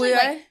especially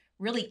like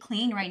really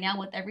clean right now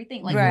with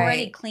everything. Like we're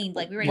already cleaned.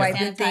 Like we already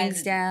wiping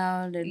things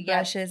down and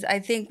brushes. I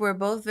think we're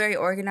both very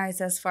organized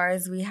as far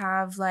as we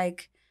have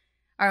like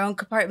our own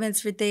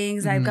compartments for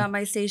things. I've got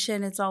my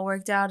station. It's all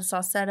worked out. It's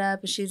all set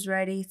up and she's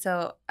ready.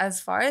 So as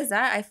far as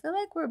that, I feel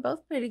like we're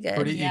both pretty good.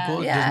 Pretty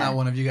equal? Yeah. There's not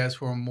one of you guys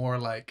who are more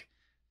like,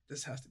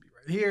 this has to be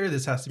right here.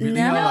 This has to be,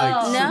 no,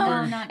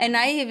 super... And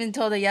I even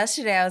told her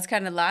yesterday, I was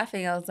kind of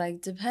laughing. I was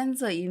like,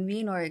 depends what you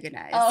mean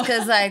organized.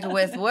 Because like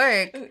with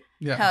work,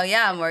 hell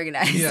yeah, I'm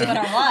organized. Yeah. But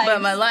our lives.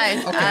 But my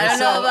life, okay, I don't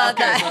know about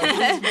that. So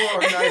who's more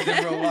organized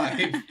in real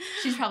life?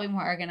 She's probably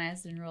more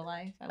organized in real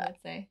life, I would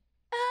say.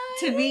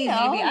 To me, maybe.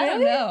 Really? I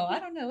don't know. I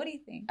don't know. What do you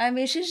think? I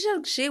mean,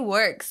 she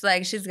works.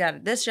 Like, she's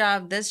got this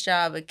job,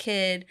 a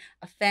kid,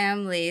 a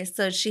family.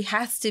 So she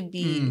has to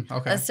be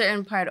a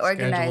certain part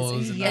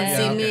organized.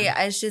 And me,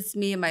 it's just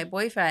me and my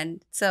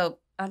boyfriend. So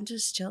I'm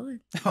just chilling.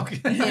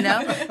 Okay. You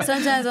know?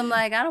 Sometimes I'm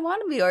like, I don't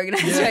want to be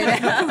organized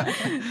right now.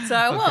 So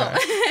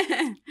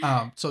I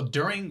won't. So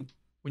during,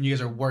 when you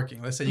guys are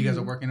working, let's say you guys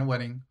are working a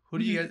wedding, who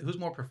do you guys, who's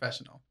more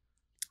professional?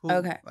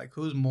 Like,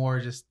 who's more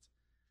just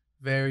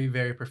very,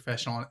 very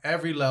professional on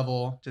every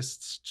level,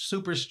 just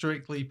super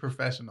strictly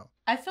professional?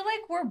 I feel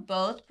like we're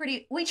both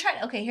pretty,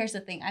 here's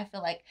the thing. I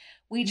feel like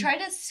we try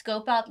to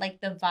scope out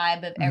like the vibe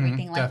of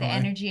everything, like the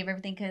energy of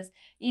everything. Cause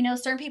you know,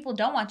 certain people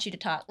don't want you to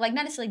talk, like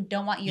not necessarily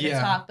don't want you to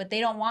talk, but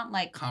they don't want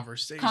like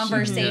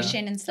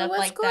conversation and stuff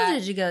like that. What school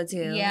did you go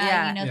to?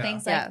 Yeah. You know,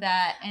 things like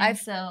that. And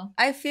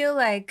I feel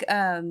like,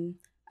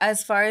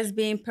 as far as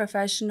being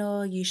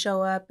professional, you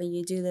show up and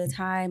you do the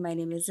time. My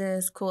name is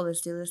this. Cool.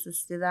 Let's do this.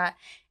 Let's do that.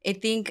 I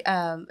think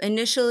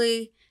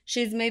initially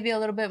she's maybe a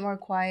little bit more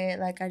quiet.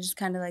 Like I just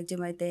kind of like do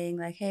my thing.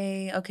 Like,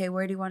 hey, okay,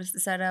 where do you want us to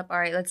set up? All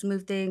right, let's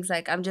move things.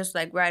 Like I'm just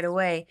like right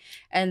away.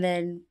 And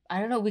then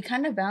I don't know. We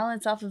kind of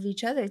balance off of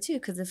each other too.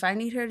 Because if I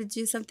need her to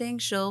do something,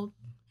 she'll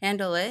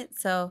handle it.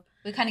 So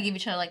we kind of give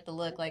each other like the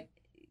look, like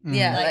all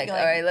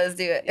right, let's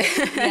do it.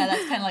 Yeah,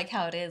 that's kind of like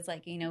how it is.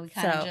 Like you know, we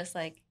kind of just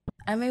like.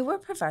 I mean, we're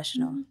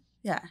professional.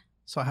 Yeah.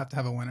 So I have to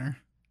have a winner.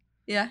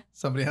 Yeah.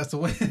 Somebody has to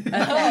win. So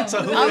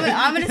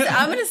I'm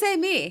gonna say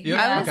me. Yeah?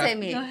 I'm gonna say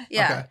me.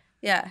 Yeah. Okay.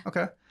 Yeah.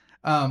 Okay.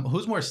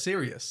 Who's more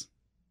serious?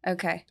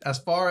 Okay. As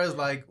far as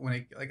like when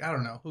it, like I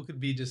don't know, who could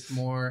be just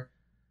more,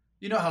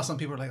 you know how some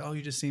people are like, oh,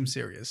 you just seem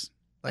serious.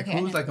 Like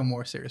who's like a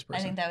more serious person?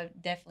 I think that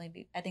would definitely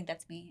be. I think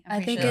that's me.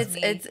 I think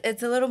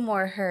it's a little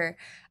more her,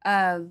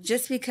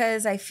 just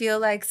because I feel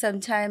like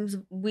sometimes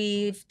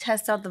we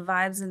test out the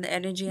vibes and the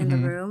energy in the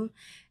room,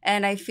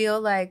 and I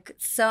feel like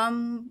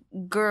some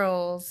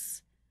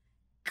girls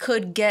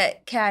could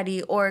get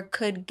catty or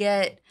could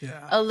get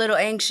a little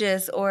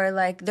anxious, or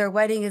like their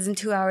wedding is in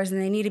 2 hours and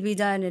they need to be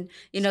done, and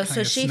you know,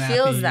 so she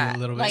feels that.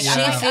 Like she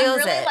feels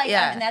really it. Like,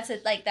 and that's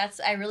it. Like that's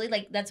I really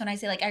like. That's when I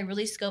say like I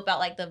really scope out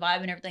like the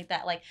vibe and everything like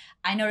that. Like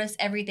I notice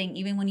everything,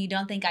 even when you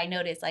don't think I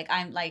notice. Like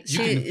I'm like you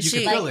can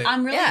feel it.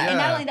 I'm really and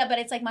not only that, but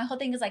it's like my whole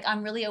thing is like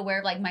I'm really aware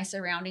of like my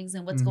surroundings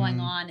and what's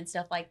going on and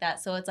stuff like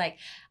that. So it's like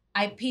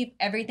I peep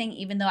everything,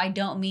 even though I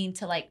don't mean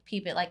to like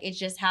peep it. Like it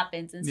just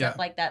happens and stuff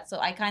like that. So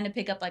I kind of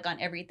pick up like on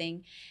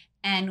everything.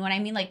 And when I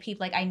mean like peep,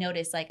 like I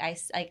notice, like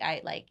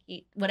I like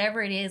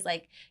whatever it is,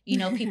 like, you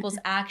know, people's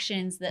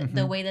actions,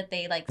 the way that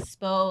they like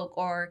spoke,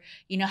 or,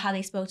 you know, how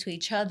they spoke to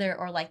each other,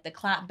 or like the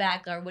clap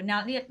back or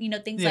whatnot, you know,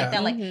 things like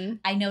that. Like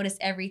I notice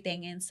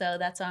everything. And so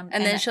that's why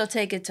and then she'll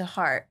take it to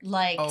heart.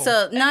 Like,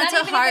 so not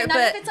to heart, but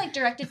not if it's like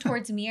directed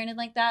towards me or anything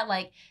like that.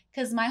 Like,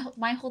 because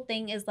my whole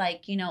thing is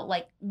like, you know,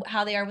 like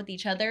how they are with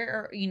each other,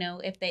 or, you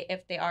know, if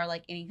they are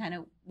like any kind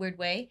of weird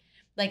way,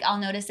 like I'll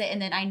notice it.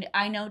 And then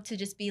I know to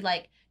just be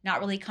like, not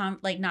really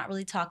talk,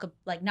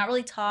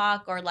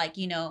 or like,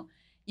 you know,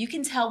 you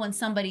can tell when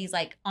somebody's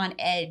like on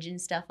edge and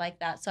stuff like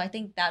that. So I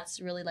think that's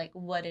really like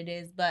what it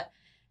is. But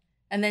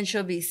and then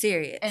she'll be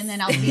serious, and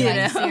then I'll be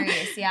like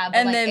serious, yeah. But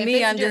and like, then if me,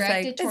 it's I'm just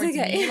directed like towards it's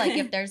okay. me, like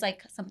if there's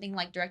like something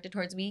like directed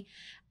towards me,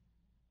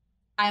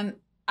 I'm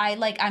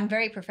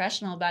very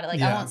professional about it.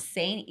 Like I won't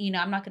say, you know,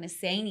 I'm not gonna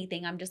say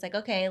anything. I'm just like,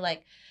 okay,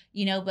 like,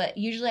 you know. But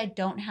usually I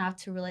don't have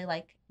to really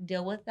like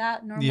deal with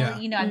that normally. Yeah.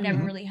 You know, I've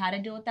never really had to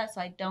deal with that,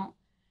 so I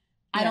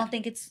don't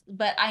think it's,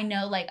 but I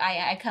know like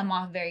I come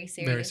off very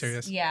serious. Very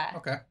serious. Yeah.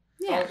 Okay.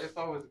 Yeah. It's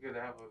always good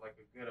to have like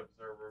a good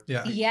observer.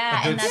 Yeah.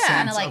 Yeah, and that's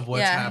kind of like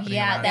what's happening.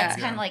 Yeah, that's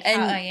kind of like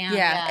how I am.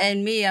 Yeah,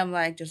 and me, I'm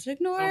like, just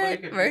ignore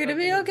it. We're gonna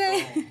be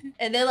okay.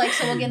 And then like,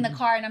 so we'll get in the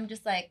car, and I'm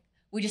just like,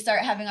 we just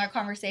start having our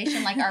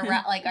conversation, like our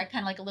kind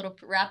of like a little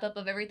wrap up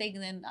of everything,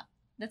 and then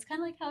that's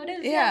kind of like how it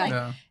is. Yeah. Like,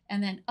 Yeah.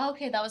 and then,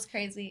 okay, that was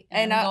crazy.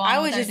 And then go on I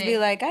with would our just day. be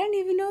like, I didn't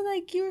even know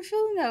like you were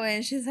feeling that way.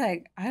 And she's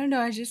like, I don't know.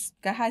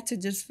 I had to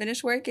just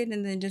finish working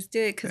and then just do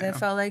it because I Yeah.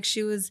 felt like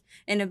she was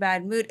in a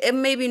bad mood.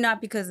 And maybe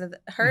not because of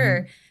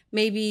her.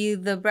 Maybe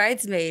the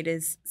bridesmaid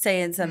is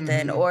saying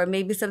something, Mhm. or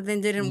maybe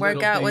something didn't work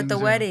Little out with the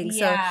things, yeah. wedding.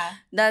 So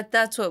yeah.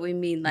 that's what we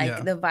mean. Like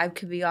Yeah. the vibe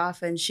could be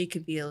off, and she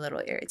could be a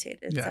little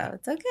irritated. Yeah. So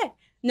it's okay.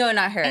 No,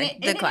 not her.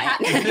 And the client.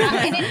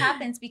 and it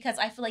happens because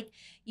I feel like,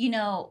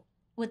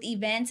 with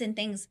events and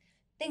things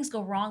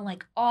go wrong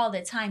like all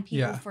the time. People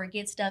Yeah.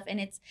 forget stuff, and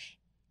it's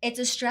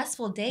a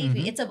stressful day.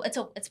 Mhm. It's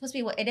supposed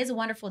to be, it is a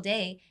wonderful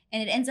day,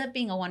 and it ends up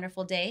being a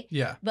wonderful day.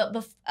 Yeah. But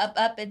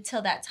up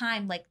until that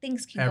time, like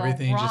things can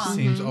Everything go wrong. just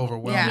seems Mhm.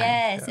 overwhelming.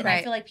 Yeah. Yes, and Right.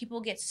 I feel like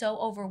people get so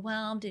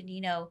overwhelmed, and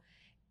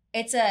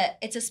it's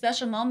a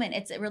special moment.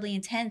 It's really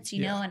intense,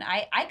 Yeah. and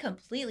I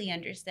completely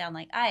understand.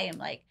 Like I am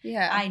like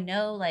Yeah. I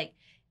know like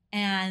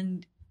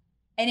and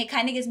it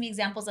kind of gives me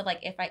examples of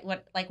like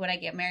when I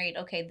get married,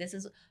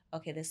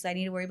 this I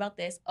need to worry about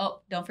this.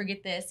 Oh, don't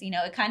forget this.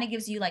 It kind of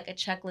gives you like a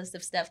checklist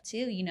of stuff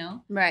too,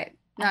 Right.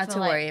 I Not feel to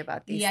like- worry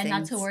about these yeah, things.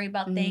 not to worry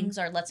about Mhm. things,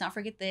 or let's not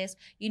forget this.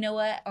 You know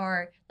what?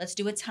 Or let's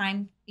do a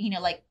time,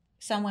 like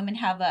some women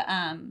have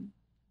a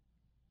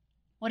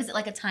what is it,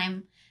 like a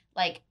time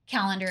like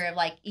calendar of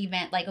like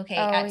event, like okay,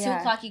 Oh, at 2 yeah.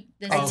 o'clock this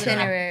Okay. is gonna happen.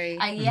 Itinerary.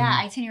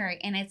 Itinerary,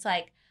 and it's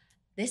like,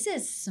 this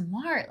is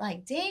smart.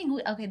 Like, dang,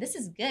 okay, this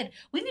is good.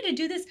 We need to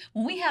do this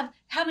when we have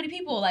how many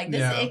people? Like this,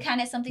 Yeah. it kind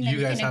of something that You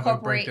we guys can have a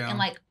incorporate in breakdown.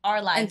 like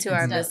our lives Into and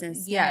our stuff.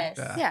 business. Yeah. Yes.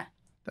 Yeah. Yeah.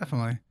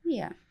 Definitely.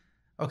 Yeah.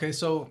 Okay,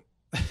 so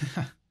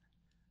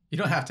you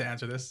don't have to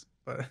answer this,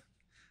 but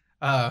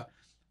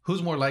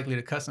who's more likely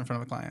to cuss in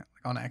front of a client,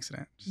 like on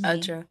accident? Oh,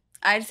 Me. true.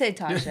 I'd say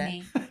Tasha.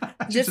 Me.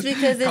 Just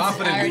because it's-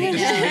 confident. I already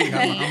Just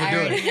know. me. I'm I gonna do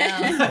already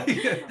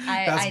it. know.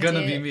 That's I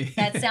gonna do. be me.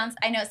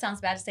 I know it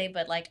sounds bad to say,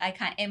 but like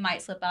it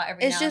might slip out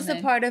every It's now just and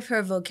a then. part of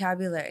her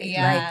vocabulary.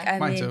 Yeah. Like,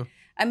 Mine too.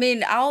 I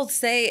mean, I'll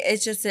say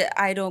it's just that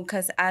I don't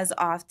cuss as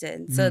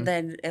often. So Mhm.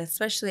 then,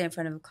 especially in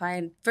front of a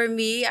client, for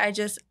me,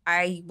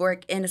 I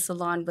work in a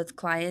salon with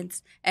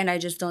clients, and I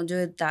just don't do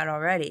it that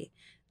already.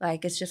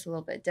 Like, it's just a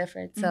little bit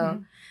different. So,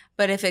 Mhm.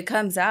 but if it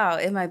comes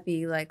out, it might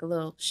be like a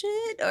little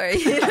shit, or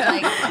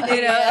Like,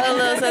 a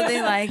little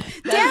something like,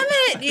 damn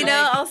it, Like-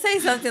 I'll say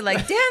something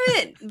like, damn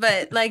it,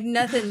 but like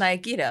nothing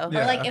like, Yeah. Or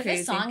like if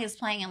crazy. a song is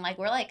playing and like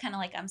we're like kind of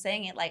like I'm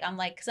saying it like I'm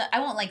like, because I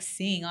won't like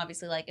sing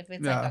obviously, like if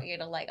it's Yeah. like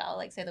like I'll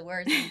like say the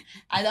words and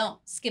I don't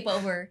skip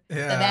over Yeah.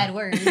 the bad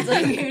words. Like,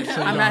 So I'm you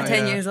not don't-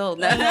 10 yeah. years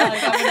old. I know,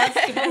 like, I would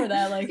not skip over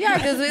that. Like Yeah,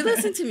 because we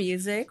listen to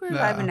music. We're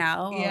Yeah. vibing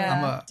out.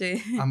 Yeah.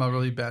 I'm a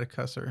really bad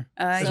cusser.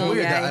 It's So-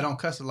 weird that yeah. I don't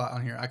cuss a lot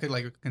on here. I could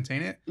like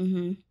contain it,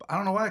 Mm-hmm. but I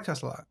don't know why I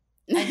cuss a lot.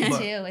 I do But-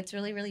 too. It's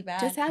really, really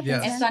bad. Just happens.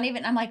 Yes. It's not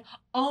even. I'm like,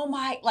 oh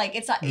my! Like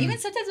it's not Mm. even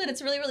sometimes when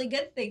it's really, really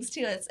good things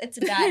too. It's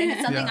bad, and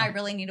it's something Yeah. I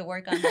really need to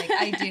work on. Like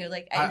I do.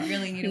 Like I I-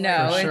 really need to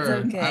No, work For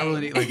on. it's sure. okay. I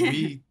really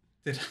need,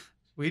 like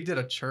we did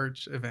a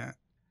church event.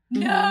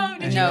 No, Mhm.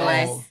 did And you No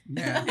way. guys?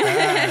 Man,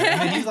 bad.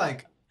 And then he's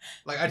like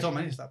I told him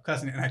I need to stop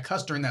cussing, and I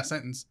cussed during that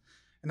sentence,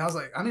 and I was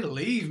like, I need to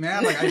leave,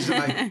 man. Like I just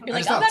like You're I like, just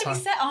I'm stopped about to talking.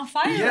 be set on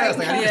fire. Yeah, right it's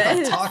like I now. need to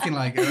Yes. stop talking.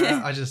 Like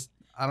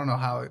I don't know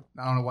how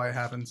I don't know why it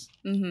happens.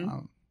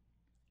 Mm-hmm.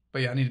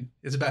 But yeah,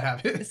 it's a bad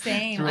habit.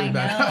 Same, It's a really I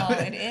bad know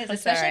habit. it is. That's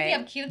Especially if you alright.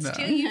 have kids No.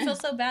 too, you feel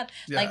so bad.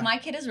 Yeah. Like my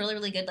kid is really,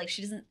 really good. Like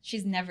she does not.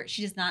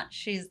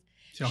 She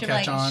don't She'll catch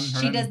like on. or she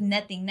nothing? does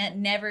nothing,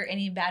 never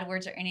any bad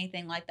words or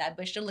anything like that.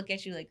 But she'll look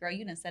at you like, girl,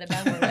 you done said a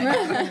bad word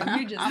right now.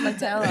 You just I'ma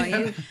tell on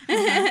you.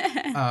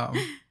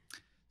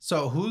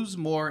 So who's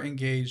more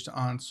engaged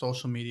on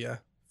social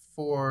media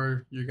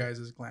for your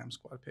guys' Glam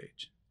Squad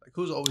page? Like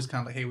who's always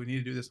kind of like, hey, we need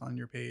to do this on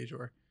your page,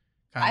 or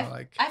kind of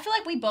like I feel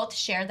like we both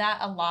share that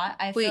a lot.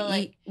 I feel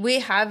like we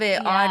have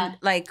it Yeah. on,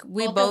 like,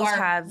 we both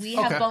have. we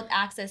have Okay. both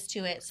access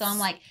to it. So I'm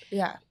like,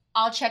 Yeah.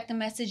 I'll check the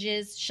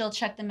messages, she'll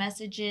check the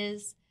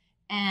messages,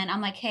 and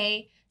I'm like,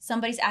 hey,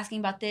 somebody's asking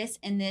about this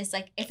and this.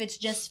 Like, if it's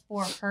just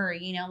for her,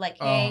 like,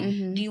 hey,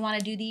 Mhm. do you want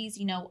to do these?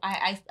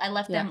 I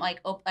left Yeah. them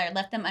like, I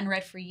left them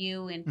unread for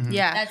you, and Mhm.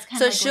 Yeah. that's kind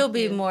So of like she'll what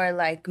be we do. more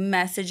like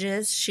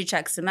messages. She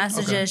checks the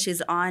messages. Okay.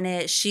 She's on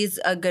it. She's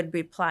a good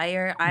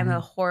replier. I'm Mm-hmm.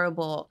 a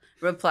horrible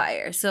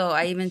replier. So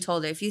I even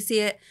told her, if you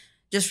see it,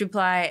 just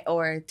reply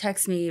or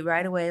text me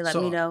right away. Let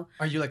So- me know.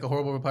 Are you like a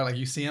horrible reply? Like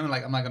you see him and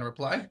like I'm not gonna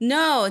reply?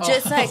 No,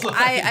 just Oh, like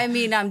like- I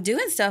mean, I'm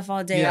doing stuff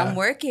all day. Yeah. I'm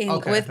working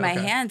Okay, with my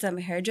okay. hands. I'm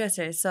a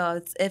hairdresser.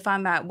 So if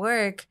I'm at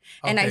work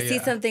and I Okay, see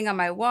yeah. something on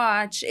my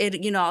watch,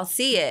 I'll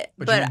see it.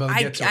 But you won't But be able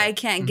to get to I it.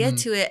 can't get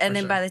Mhm, to it. And for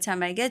then sure. by the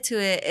time I get to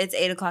it, it's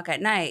 8:00 at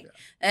night.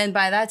 And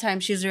by that time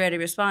she's already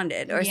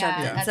responded or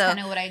something. That's So kind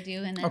of what I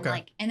do, and then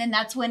Okay.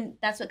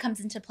 that's what comes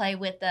into play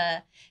with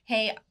the,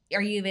 hey,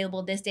 are you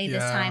available this day,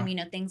 this Yeah. time?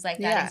 Things like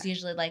that. Yeah. It's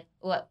usually like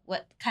what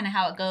kind of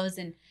how it goes,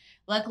 and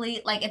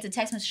luckily, like it's a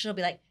text message. She'll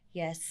be like,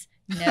 yes,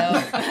 no,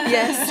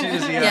 Yes. She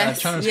just,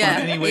 Yes. trying to respond Yeah.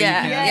 any way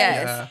Yeah. you can.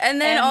 Yes. Yeah.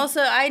 And then And-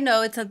 also I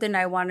know it's something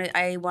I want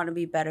to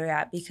be better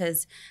at,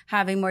 because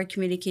having more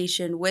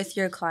communication with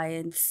your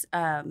clients,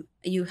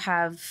 you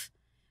have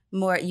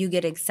more you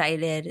get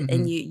excited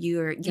and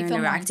you're feel more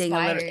interacting a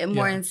little inspired.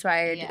 more Yeah.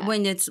 inspired Yeah.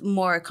 when it's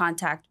more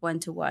contact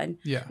one-to-one.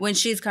 Yeah. When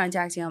she's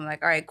contacting, I'm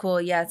like, all right, cool,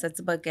 yes,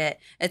 let's book it.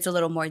 It's a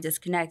little more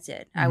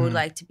disconnected. I would Mhm.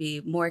 like to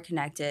be more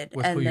connected.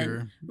 With and who then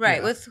you're right,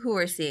 yeah. with who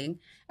we're seeing.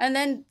 And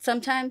then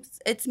sometimes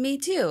it's me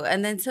too.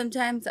 And then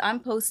sometimes I'm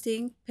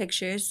posting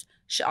pictures.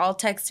 I'll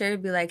text her,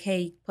 be like,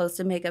 hey, post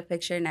a makeup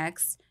picture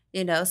next.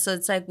 You know, so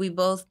it's like we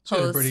both So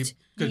you have post pretty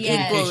good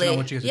Yeah. communication on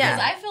what you guys are Yeah.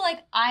 Because doing. I feel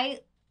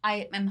like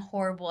I am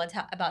horrible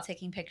about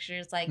taking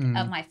pictures like Mhm.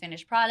 of my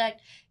finished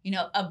product. You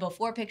know, of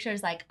before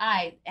pictures. Like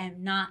I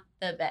am not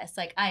the best.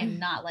 Like I am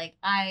not like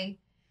I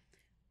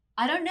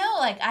don't know.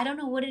 Like I don't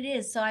know what it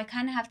is. So I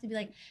kind of have to be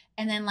like,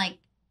 and then like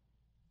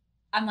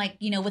I'm like,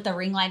 you know, with a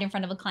ring light in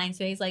front of a client's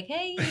face, like,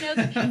 hey, you know,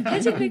 can I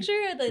take a picture?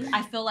 And then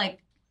I feel like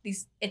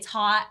it's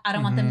hot. I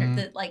don't want them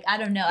to like I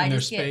don't know. In I their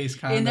just get space,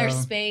 kind in their of.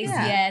 space,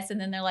 Yeah. yes.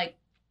 And then they're like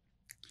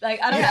I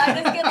don't know. I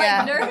just get like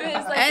Yeah.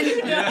 nervous. Like, And-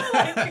 you know,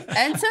 like-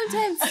 And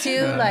sometimes too,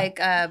 Yeah. like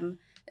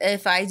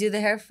if I do the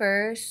hair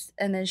first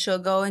and then she'll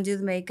go and do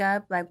the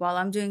makeup, like while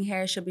I'm doing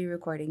hair, she'll be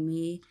recording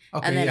me.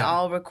 Okay, And then yeah.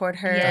 I'll record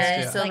her.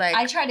 Yes, yeah. So like, like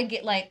I try to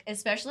get like,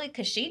 especially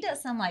because she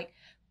does some like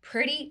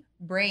pretty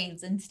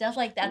braids and stuff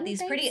like that. Ooh,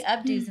 These pretty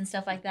thanks. updos and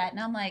stuff like that. And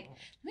I'm like,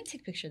 let me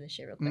take a picture of this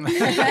shit real quick.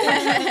 Mm.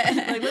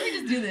 Like, let me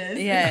just do this.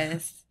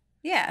 yes.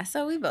 Yeah,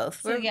 so we both.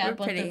 So, yeah, we're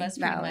both of pretty us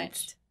pretty much.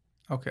 balanced.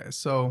 Okay,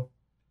 so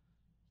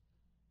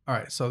all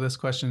right, so this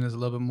question is a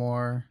little bit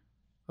more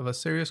of a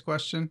serious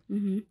question.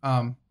 Mm-hmm.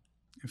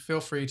 And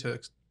feel free to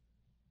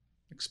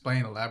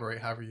explain, elaborate,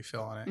 however you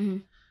feel on it.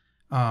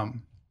 Mhm.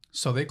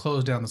 So they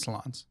closed down the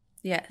salons.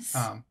 Yes.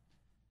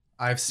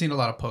 I've seen a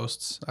lot of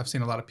posts. I've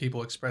seen a lot of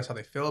people express how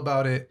they feel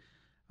about it.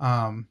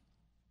 I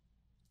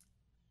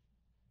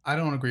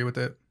don't agree with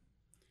it.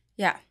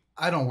 Yeah.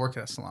 I don't work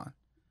at a salon.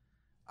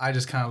 I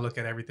just kind of look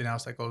at everything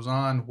else that goes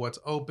on, what's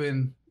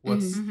open,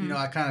 what's, Mhm. you know,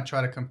 I kind of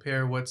try to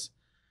compare what's,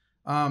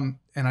 and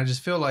I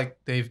just feel like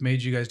they've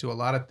made you guys do a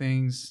lot of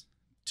things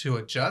to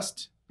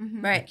adjust,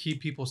 Mhm. Right.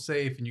 keep people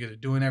safe, and you guys are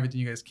doing everything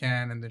you guys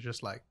can, and they're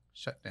just like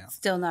shut down.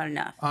 Still not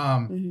enough.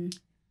 Um, Mhm.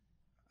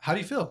 How do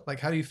you feel?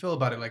 Like, how do you feel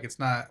about it? Like, it's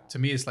not, to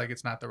me, it's like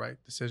it's not the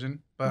right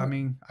decision. But I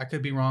mean, I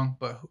could be wrong.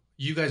 But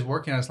you guys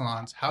working at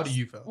salons, how do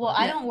you feel? Well, about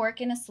I it? don't work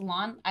in a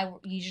salon.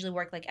 Usually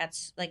work like at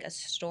like a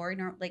store,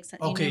 like you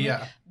Okay, know,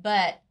 yeah.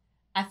 But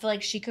I feel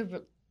like she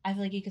could. I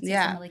feel like you could say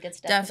Yeah, some really good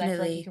stuff. 'Cause I feel like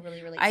definitely. you could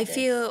really relate. I to this.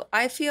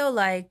 feel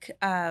like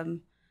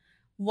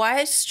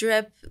why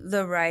strip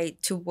the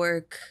right to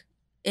work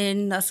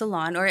in a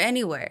salon or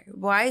anywhere?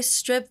 Why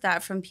strip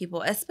that from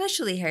people,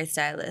 especially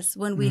hairstylists,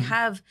 when we Mhm.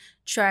 have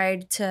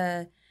tried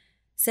to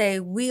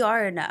say we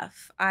are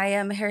enough. I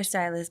am a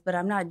hairstylist, but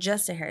I'm not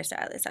just a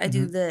hairstylist. I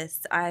do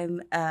this. I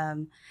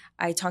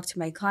talk to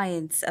my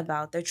clients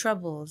about their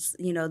troubles.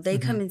 You know, they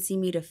come and see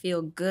me to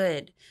feel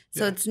good.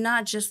 So Yeah. it's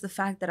not just the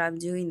fact that I'm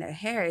doing their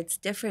hair, it's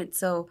different.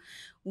 So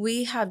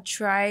we have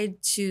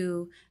tried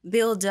to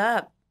build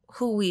up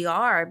who we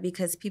are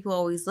because people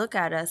always look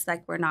at us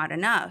like we're not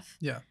enough.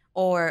 Yeah.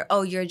 Or,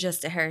 oh, you're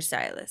just a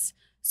hairstylist.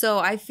 So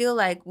I feel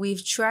like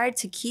we've tried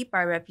to keep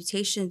our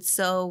reputation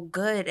so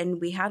good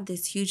and we have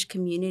this huge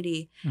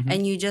community Mhm.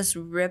 and you just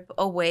rip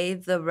away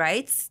the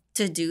rights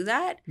to do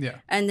that. Yeah.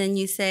 And then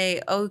you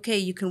say, okay,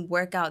 you can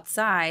work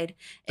outside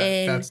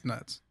in That's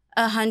nuts.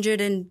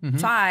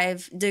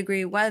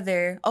 105-degree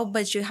weather. Oh,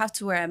 but you have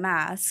to wear a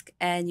mask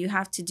and you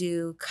have to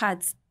do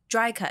cuts,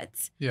 dry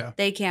cuts. Yeah.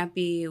 They can't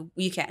be,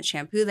 you can't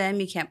shampoo them,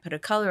 you can't put a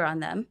color on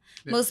them.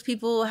 Yeah. Most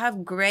people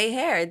have gray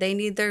hair, they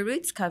need their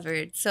roots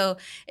covered. So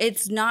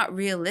it's not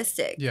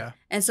realistic. Yeah.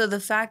 And so the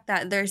fact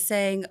that they're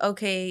saying,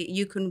 okay,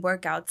 you can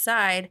work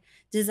outside,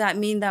 does that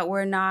mean that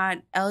we're not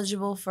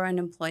eligible for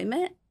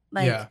unemployment?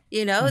 Like, Yeah.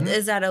 you know, Mhm.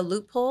 is that a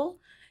loophole?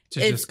 To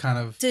It's- just kind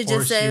of to just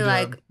force say, you to,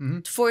 like,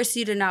 mhm. force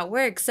you to not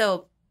work.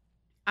 So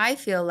I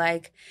feel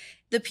like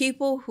the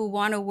people who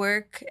want to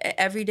work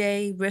every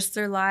day, risk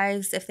their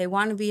lives, if they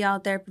want to be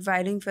out there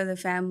providing for the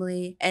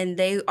family and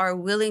they are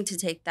willing to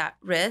take that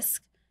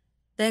risk,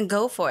 then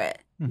go for it.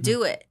 Mhm.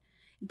 Do it.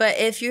 But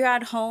if you're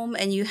at home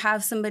and you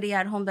have somebody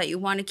at home that you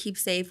want to keep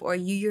safe or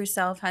you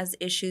yourself has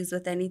issues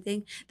with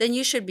anything, then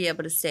you should be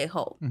able to stay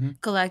home,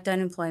 Mhm. collect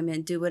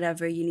unemployment, do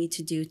whatever you need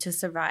to do to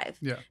survive.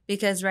 Yeah.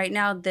 Because right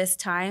now, this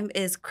time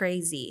is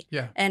crazy.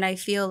 Yeah. And I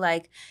feel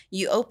like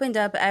you opened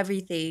up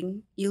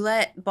everything, you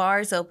let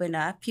bars open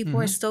up,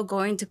 people are Mhm. still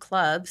going to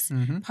clubs,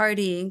 Mhm.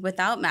 partying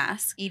without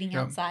masks, eating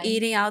Yep. outside.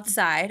 eating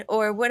outside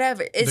or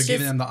whatever. It's They're just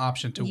giving them the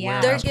option to Yeah. wear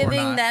a they're mask or giving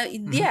not. that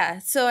Mhm. yeah.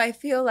 So I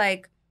feel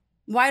like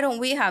why don't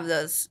we have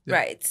those Yeah.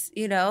 rights,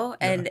 you know?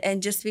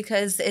 And just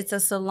because it's a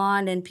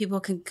salon and people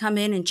can come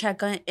in and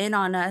check in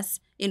on us,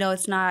 you know,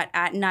 it's not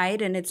at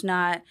night and it's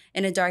not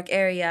in a dark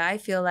area. I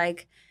feel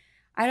like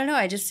I don't know,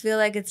 I just feel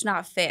like it's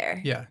not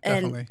fair. Yeah,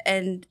 definitely.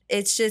 And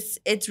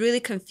it's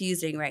really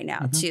confusing right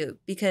now Mhm. too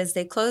because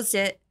they closed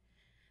it,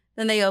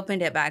 then they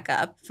opened it back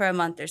up for a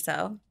month or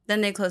so,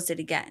 then they closed it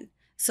again.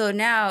 So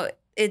now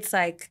it's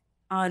like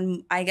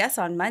on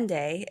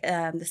Monday,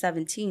 the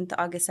 17th,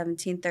 August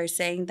 17th, they're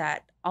saying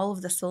that all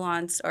of the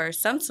salons or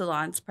some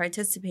salons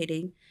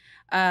participating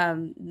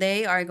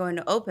they are going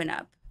to open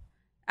up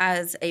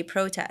as a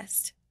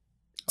protest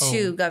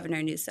to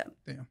Governor Newsom.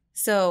 Damn.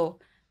 So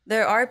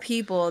there are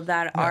people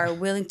that Yeah. are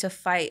willing to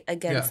fight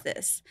against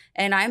this.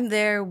 And I'm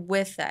there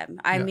with them.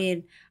 I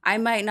mean, I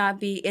might not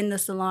be in the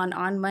salon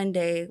on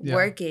Monday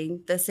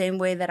working the same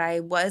way that I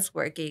was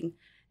working.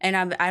 And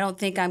I don't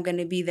think I'm going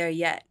to be there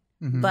yet.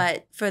 Mhm.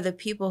 But for the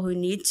people who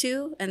need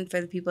to and for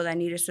the people that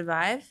need to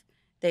survive,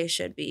 they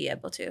should be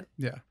able to.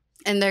 Yeah.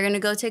 And they're going to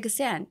go take a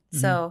stand.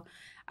 So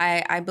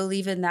I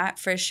believe in that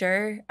for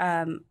sure.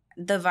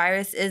 The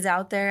virus is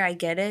out there. I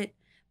get it.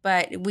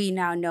 But we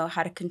now know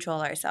how to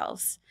control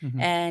ourselves.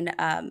 Mhm.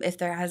 And if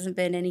there hasn't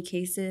been any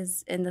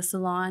cases in the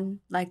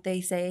salon, like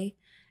they say,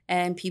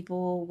 and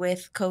people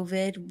with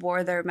COVID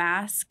wore their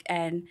mask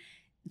and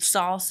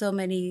saw so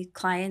many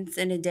clients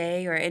in a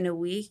day or in a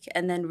week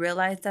and then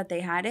realized that they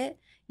had it,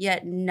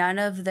 yet none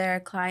of their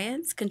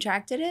clients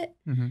contracted it,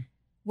 Mhm.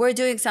 we're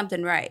doing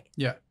something right.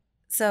 Yeah.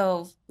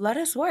 So let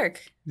us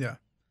work. Yeah,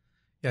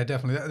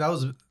 definitely. That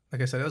was,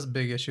 like I said, that was a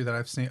big issue that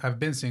I've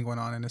been seeing going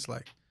on, and it's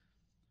like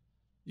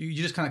you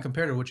just kind of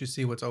compare to what you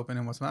see, what's open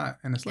and what's not,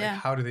 and it's like,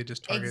 how do they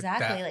just target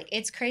exactly that? like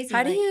it's crazy.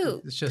 How do like,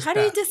 you It's just how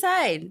do you that.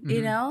 decide? You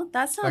Mhm. know,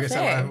 that's not Like I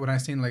fair. said, when I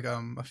seen like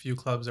a few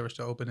clubs that were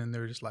still open, and they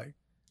were just like,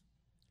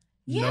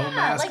 yeah, no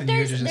mask, like and you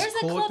there's guys are just a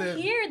cool with club it.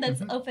 here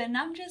that's Mhm. open and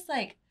I'm just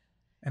like,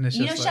 And it's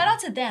you know, just shout like, out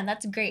to them.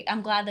 That's great.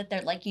 I'm glad that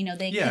they're like, you know,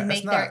 they Yeah, can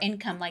that's make their not-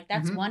 income. Like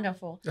that's Mhm.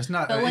 wonderful. That's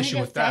not But an when issue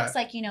it with affects that.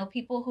 like, you know,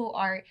 people who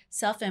are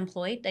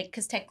self-employed, like,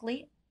 because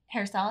technically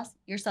hairstylist,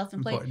 you're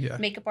self-employed. Employed, yeah.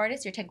 Makeup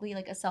artist, you're technically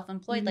like a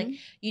self-employed. Like, Mhm.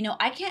 you know,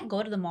 I can't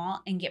go to the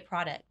mall and get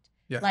product.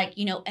 Yeah. Like,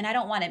 you know, and I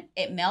don't want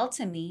it melt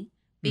to me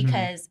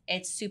because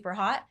it's super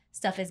hot.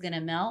 Stuff is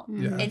gonna melt.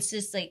 Yeah. It's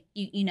just like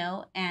you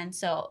know, and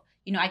so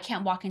you know, I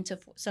can't walk into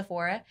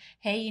Sephora.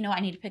 Hey, you know, I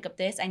need to pick up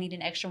this. I need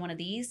an extra one of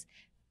these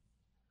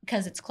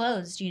because it's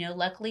closed. You know,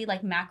 luckily,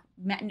 like Mac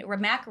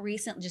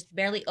recently just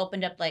barely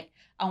opened up. Like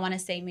I want to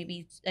say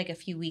maybe like a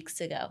few weeks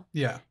ago,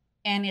 Yeah.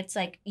 and it's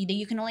like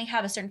you can only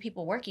have a certain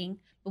people working.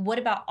 But what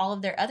about all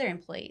of their other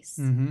employees?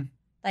 Mm-hmm.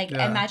 Like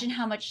Yeah. imagine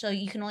how much. So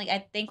you can only. I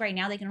think right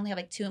now they can only have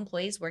like 2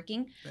 employees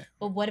working. Damn.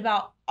 But what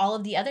about all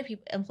of the other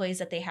employees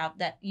that they have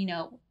that you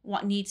know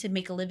need to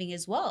make a living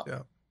as well?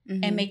 Yeah.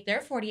 Mhm. And make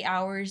their 40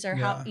 hours or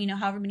how Yeah. you know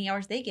however many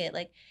hours they get.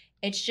 Like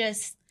it's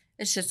just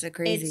It's just a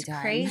crazy it's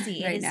time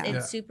crazy. right It is now. it's Yeah.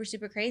 super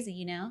super crazy.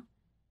 You know.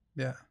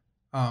 Yeah.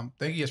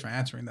 Thank you guys for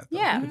answering that. Though,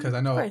 Yeah, because I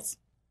Of know course.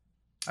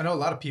 a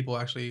lot of people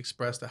actually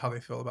express how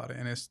they feel about it,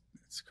 and it's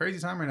a crazy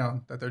time right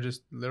now that they're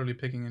just literally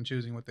picking and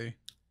choosing what they.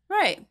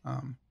 Right.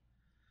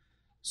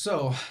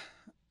 So,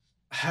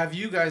 have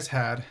you guys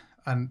had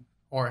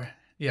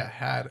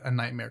had a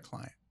nightmare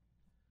client?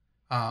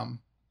 I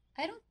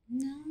don't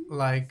know.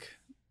 Like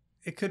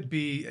it could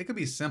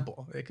be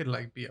simple. It could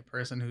like be a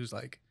person who's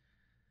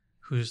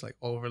just like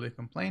overly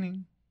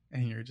complaining,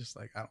 and you're just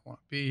like, I don't want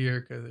to be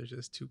here because they're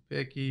just too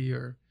picky,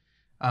 or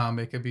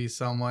it could be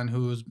someone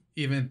who's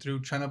even through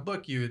trying to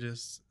book you,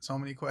 just so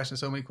many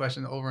questions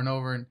over and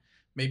over, and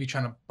maybe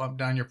trying to bump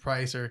down your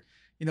price, or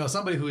you know,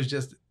 somebody who is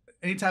just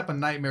any type of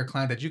nightmare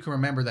client that you can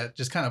remember that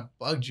just kind of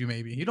bugged you.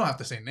 Maybe you don't have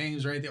to say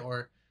names or anything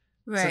or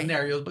Right.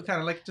 scenarios, but kind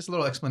of like just a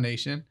little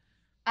explanation.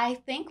 I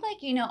think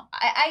like you know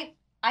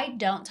I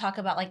don't talk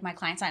about like my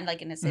clients not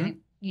like in a setting.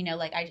 You know,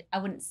 like I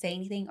wouldn't say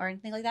anything or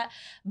anything like that.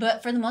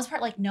 But for the most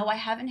part, like no, I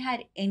haven't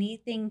had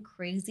anything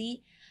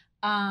crazy.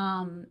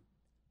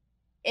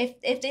 If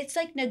it's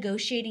like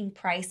negotiating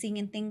pricing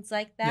and things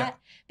like that,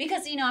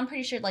 because you know I'm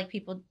pretty sure like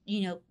people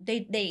you know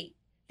they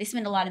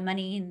spend a lot of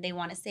money and they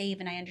want to save,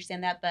 and I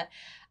understand that, but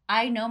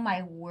I know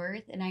my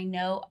worth and I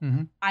know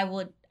Mhm.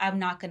 I'm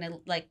not gonna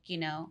like you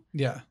know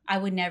Yeah. I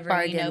would never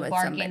Bargain you know with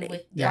bargain somebody.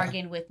 with Yeah.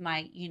 bargain with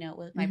my you know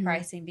with my Mhm.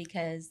 pricing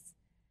because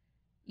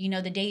you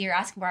know the day you're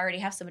asking for I already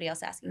have somebody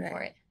else asking Right.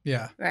 for it.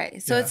 Yeah.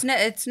 Right. So Yeah.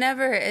 it's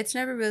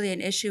never really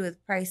an issue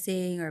with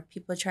pricing or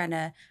people trying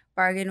to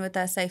bargain with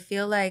us. I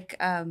feel like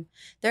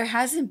there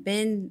hasn't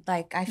been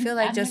like I feel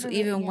like I've just never really-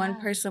 even one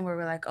yeah. person where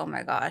we're like, oh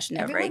my gosh,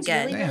 never Everyone's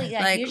again. really, really, Damn.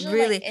 like, Like, usually,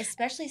 really- like,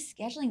 especially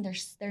scheduling.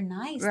 They're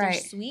nice. Right.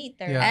 They're sweet.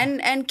 They're Yeah.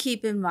 And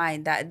keep in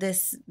mind that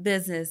this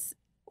business,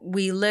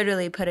 we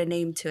literally put a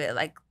name to it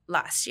like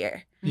last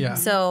year. Yeah. Mhm.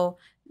 So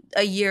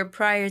a year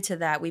prior to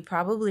that, we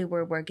probably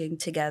were working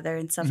together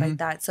and stuff Mhm. like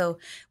that. So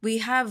we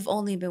have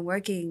only been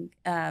working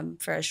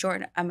for a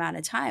short amount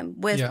of time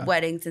with Yeah.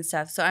 weddings and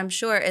stuff. So I'm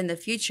sure in the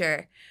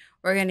future,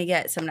 we're going to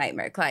get some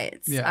nightmare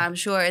clients. Yeah. I'm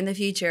sure in the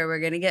future, we're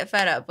going to get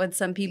fed up with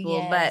some people.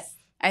 But Yes.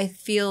 I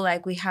feel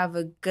like we have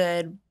a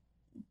good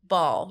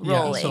ball Yeah,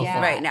 rolling so far.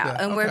 right now. Yeah,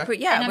 And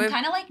okay. And I'm we're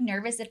kind of like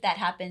nervous if that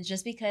happens,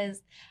 just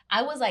because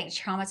I was like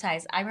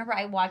traumatized. I remember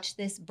I watched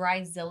this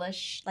Bridezilla,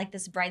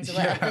 this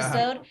Bridezilla Yeah.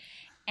 episode,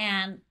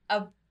 and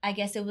I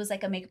guess it was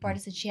like a makeup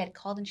artist, and she had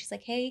called, and she's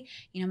like, "Hey,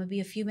 I'm gonna be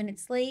a few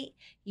minutes late.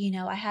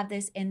 I have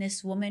this," and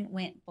this woman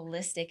went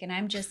ballistic, and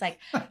I'm just like,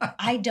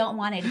 I don't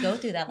want to go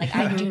through that. Like,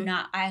 I do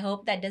not. I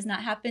hope that does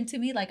not happen to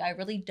me. Like, I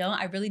really don't.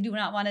 I really do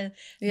not want to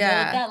deal with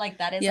that. Like,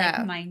 that is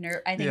like my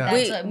nerve. I think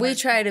that's what we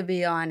try to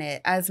be on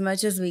it as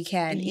much as we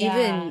can.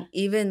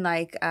 Even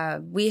like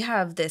we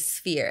have this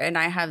fear, and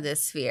I have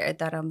this fear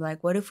that I'm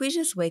like, what if we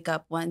just wake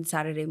up one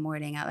Saturday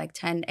morning at like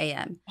 10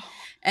 a.m.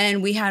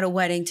 and we had a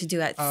wedding to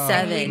do at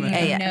 7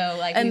 a.m. No,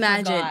 like,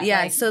 imagine,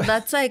 like, so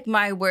that's like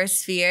my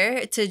worst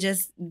fear, to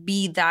just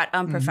be that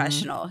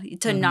unprofessional,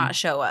 to not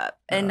show up,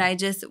 and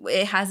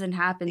it hasn't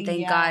happened,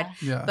 thank God.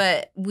 Yeah.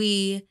 But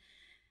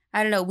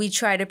I don't know, we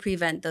try to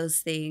prevent those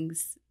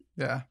things.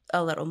 Yeah.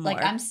 A little more.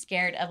 Like, I'm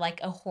scared of like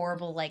a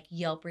horrible like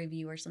Yelp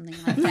review or something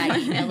like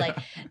that.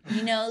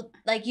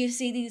 Like you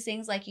see these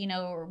things like,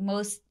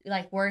 most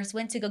like worst,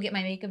 went to go get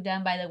my makeup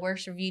done by the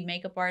worst reviewed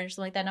makeup artist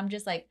or like that. And I'm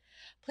just like,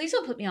 please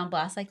don't put me on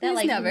blast like that.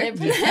 Please like never.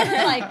 Please never.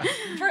 Like,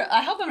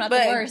 I hope I'm not the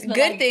worst. But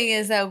good thing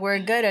is that we're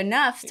good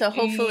enough to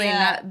hopefully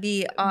not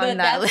be on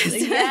that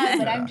list.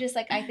 But I'm just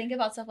like, I think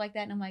about stuff like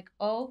that and I'm like,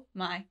 oh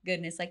my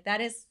goodness, like that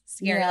is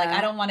scary. Yeah. Like,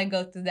 I don't want to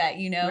go through that,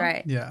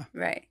 Right. Yeah.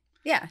 Right.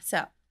 Yeah.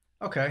 So.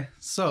 Okay.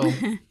 So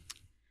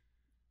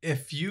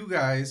if you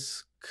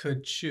guys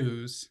could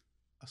choose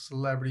a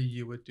celebrity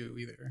you would do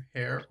either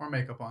hair or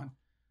makeup on,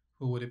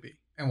 who would it be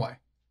and why?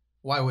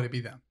 Why would it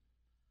be them?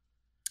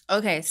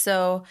 Okay,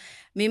 so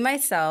me,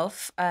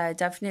 myself,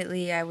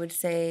 definitely I would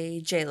say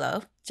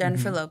J-Lo,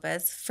 Jennifer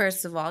Lopez,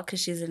 first of all, because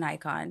she's an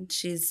icon.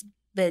 She's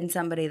been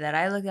somebody that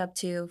I look up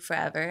to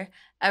forever,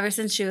 ever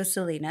since she was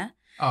Selena.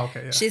 Oh,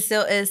 okay, yeah. She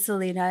still is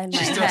Selena in my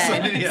She's still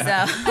head. Selena,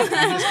 yeah. So You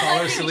just call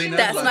her Selena.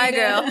 That's like- my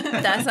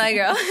girl. That's my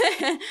girl.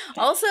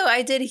 Also,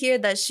 I did hear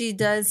that she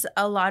does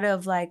a lot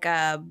of like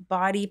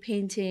body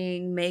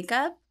painting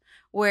makeup,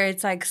 where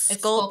it's like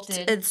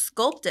sculpted. It's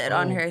sculpted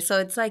on Oh. her. So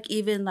it's like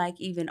even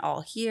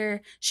all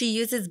here. She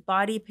uses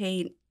body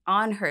paint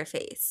on her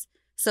face.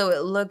 So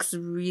it looks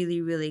really,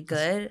 really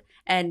good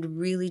and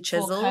really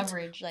chiseled. Full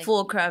coverage. Like,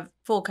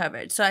 Full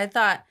coverage. So I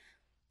thought,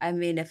 I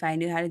mean, if I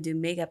knew how to do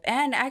makeup,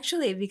 and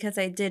actually because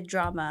I did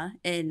drama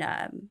in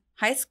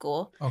high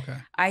school, Okay.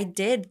 I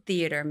did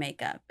theater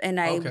makeup, and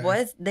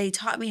they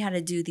taught me how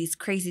to do these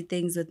crazy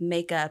things with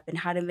makeup and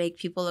how to make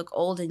people look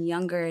old and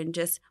younger, and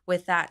just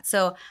with that.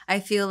 So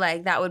I feel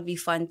like that would be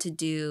fun to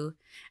do.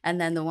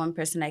 And then the one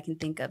person I can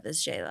think of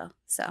is J-Lo.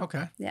 So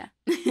Okay. yeah.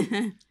 so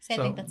I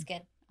So- think that's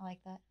good. I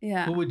like that.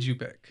 Yeah. Who would you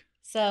pick?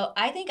 So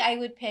I think I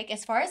would pick,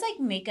 as far as like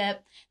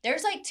makeup,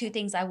 there's like two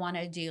things I want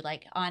to do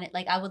like on it.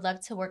 Like, I would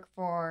love to work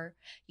for,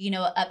 an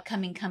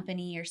upcoming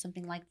company or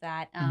something like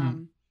that.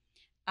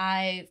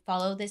 I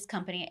follow this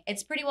company.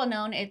 It's pretty well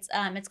known. It's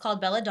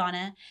called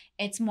Belladonna.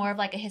 It's more of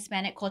like a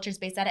Hispanic culture. It's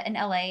based out of in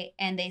LA,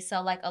 and they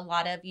sell like a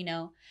lot of,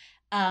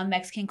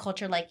 Mexican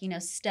culture, like,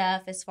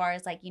 stuff as far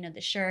as like,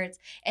 the shirts.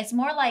 It's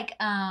more like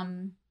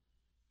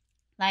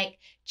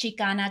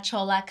Chicana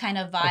Chola kind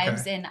of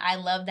vibes. Okay. And I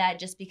love that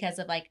just because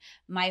of like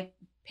my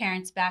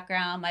parents'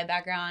 background, my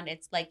background.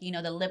 It's like, the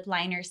lip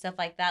liner, stuff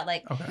like that.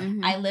 Like, Okay.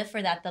 Mhm. I live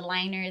for that. The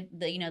liner,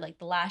 like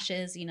the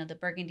lashes, the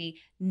burgundy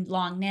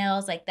long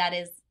nails, like that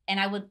is, and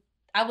I would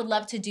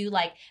love to do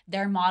like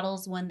their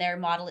models when they're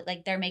modeling,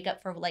 like their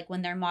makeup for like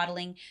when they're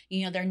modeling,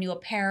 their new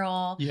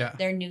apparel, Yeah.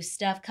 their new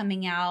stuff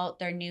coming out,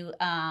 their new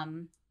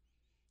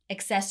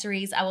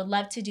accessories. I would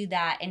love to do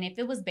that. And if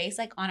it was based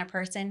like on a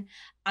person,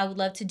 I would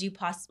love to do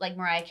like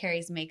Mariah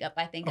Carey's makeup.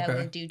 I think I Okay.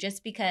 would do,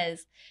 just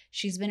because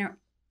she's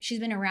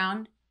been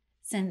around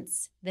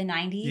since the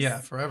 90s. Yeah,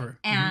 forever.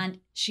 And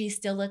she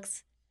still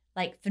looks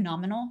like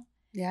phenomenal.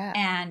 Yeah.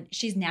 And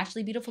she's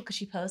naturally beautiful because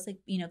she posts like,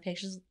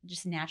 pictures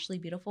just naturally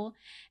beautiful.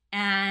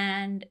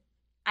 And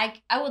I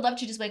would love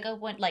to just wake up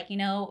when like,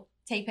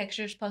 take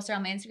pictures, post her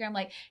on my Instagram,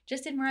 like,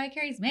 just did Mariah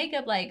Carey's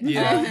makeup. Like,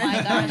 Yeah. oh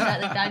my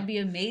gosh, that'd be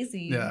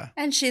amazing. Yeah.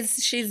 And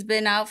she's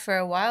been out for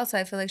a while, so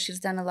I feel like she's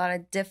done a lot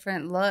of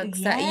different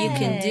looks that you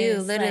can do.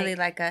 Yes, Literally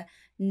like- like a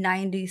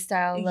 90s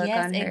style look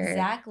Yes, on her.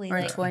 exactly.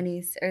 Or Like,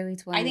 20s, early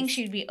 20s. I think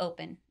she'd be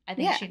open. I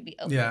think Yeah. she'd be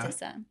open Yeah. to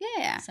some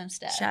Yeah.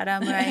 stuff. Shout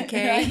out Mariah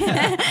Carey. Gotta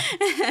tag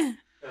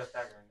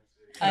her in this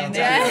video. I I'll know.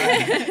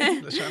 tell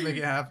you. Let's try to make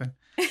it happen.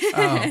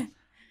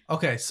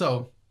 Okay,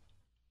 so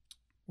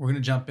we're gonna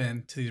jump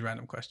into these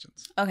random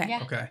questions. Okay.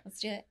 Yeah. Okay. Let's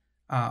do it.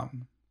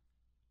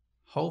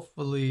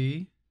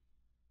 Hopefully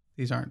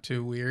these aren't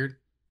too weird.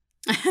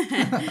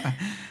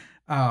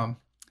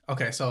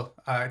 Okay, so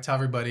I tell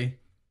everybody,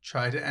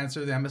 try to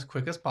answer them as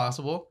quick as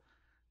possible,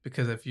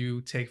 because if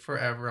you take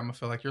forever, I'm gonna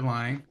feel like you're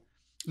lying.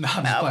 No,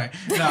 I'm just No. playing.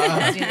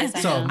 Let's do this, I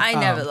So know. I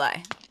never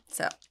lie.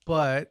 So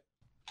but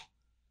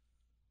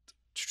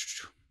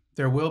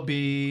there will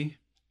be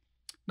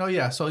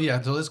so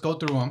let's go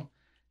through them,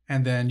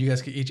 and then you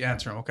guys can each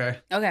answer them. Okay.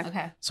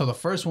 Okay. So the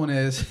first one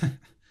is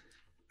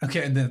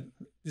okay, and then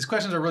these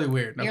questions are really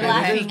weird. Okay? You're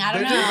laughing. They're I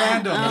don't just know.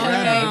 random. They're Oh,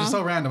 random. no. They're just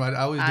so random. I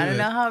always do I don't this.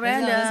 know how This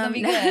is random. gonna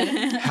be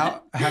good.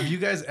 How have you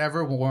guys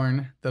ever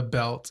worn the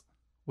belt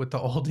with the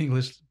old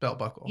English belt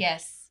buckle?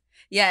 Yes.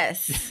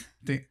 Yes.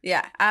 Think-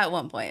 Yeah, at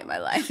one point in my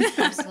life.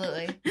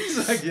 Absolutely.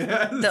 It's like,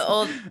 yeah. The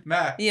old-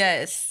 Mac.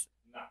 Yes.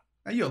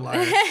 Are you a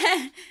liar?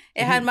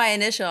 It had my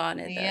initial on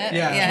it. Though. Yeah.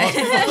 Yeah, most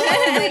people-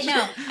 Oh, wait,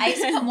 no. I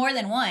used to put more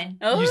than one.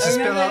 Oh, You used to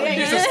spell out. Yeah, You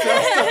used to yeah.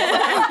 spell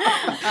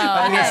stuff. Oh,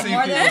 I okay. see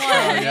More people than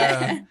spell, one.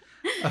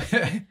 yeah.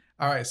 Okay.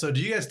 All right. So, do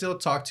you guys still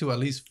talk to at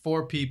least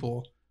 4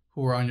 people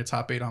who are on your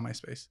top 8 on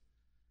MySpace?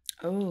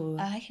 Oh.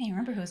 I can't even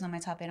remember who was on my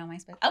top 8 on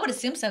MySpace. I would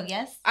assume so,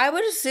 yes. I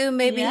would assume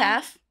maybe Yeah.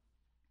 half.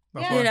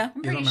 About Yeah, 4? you know. I'm You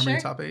don't pretty remember your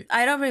sure. top 8?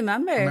 I don't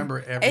remember. I remember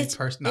every It's-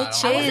 person. it No, I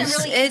wasn't changed.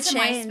 really It into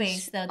changed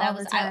MySpace though. all That the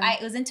was time. I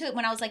was into it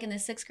when I was like in the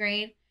 6th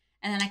grade,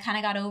 and then I kind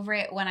of got over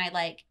it when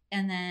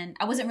and then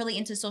I wasn't really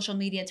into social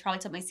media. It's probably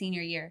till my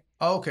senior year.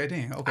 Oh, okay.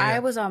 Dang. Okay. I yeah.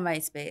 was on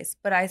MySpace,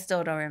 but I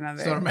still don't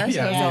remember. Still don't That remember-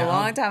 was yeah, a yeah.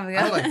 long time ago.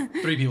 I know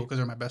like 3 people because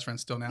they're my best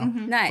friends still now.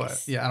 Mhm. Nice.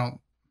 But yeah, I don't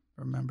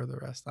remember the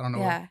rest. I don't know.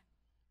 Yeah.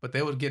 But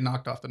they would get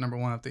knocked off the number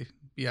 1 if they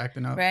be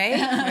acting up. Right?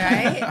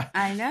 Right?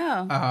 I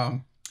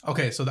know.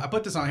 Okay, so I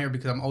put this on here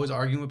because I'm always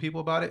arguing with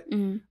people about it,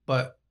 Mhm.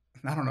 but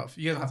I don't know if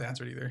you guys don't have to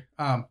answer it either.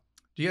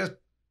 Do you guys?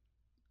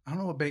 I don't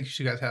know what banks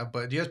you guys have,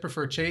 but do you guys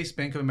prefer Chase,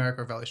 Bank of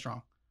America, or Valley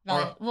Strong?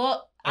 Well,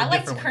 or I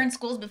liked different one? Kern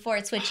Schools before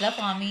it switched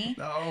up on me.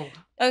 No.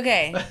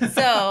 Okay.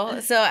 So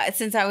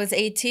since I was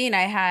 18,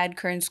 I had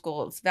Kern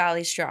Schools,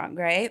 Valley Strong,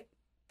 right?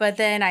 But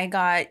then I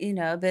got,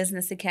 a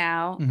business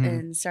account Mhm.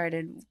 and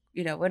started,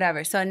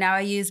 whatever. So now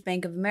I use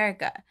Bank of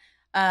America.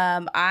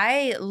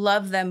 I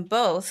love them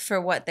both for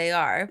what they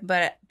are,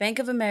 but Bank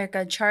of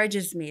America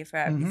charges me for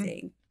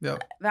everything.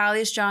 Yep.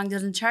 Valley Strong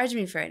doesn't charge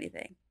me for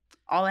anything.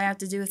 All I have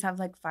to do is have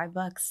like $5.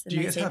 Do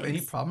you guys have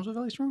any problems with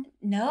Valley Strong?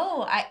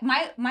 No, I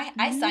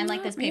signed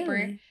like Not this paper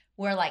really.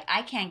 where like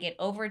I can't get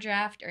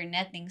overdraft or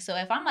nothing. So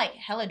if I'm like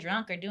hella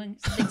drunk or doing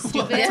something What?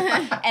 stupid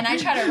and I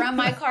try to run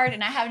my card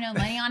and I have no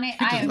money on it,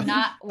 I am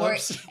not worried.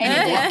 Oops.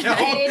 And Yeah.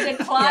 it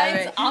declines,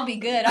 Yeah, right. I'll be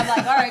good. I'm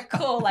like, all right,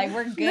 cool. Like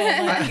we're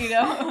good. Like,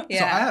 So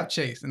Yeah. I have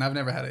Chase, and I've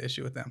never had an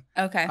issue with them.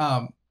 Okay.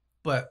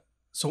 But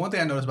so one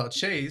thing I noticed about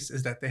Chase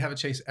is that they have a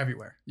Chase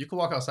everywhere. You can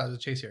walk outside, there's a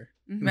Chase here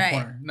in the Right.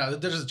 corner. No,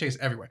 there's just a Chase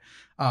everywhere.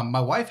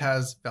 My wife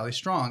has Valley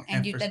Strong,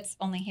 And for- that's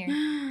only here.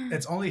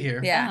 it's only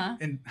here. Yeah. Uh-huh.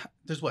 And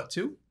there's what,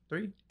 2,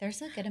 3? There's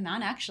a good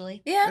amount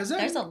actually. Yeah. Is there?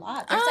 There's a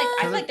lot. There's like I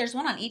feel Ah. like there's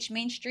one on each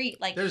main street.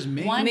 Like There's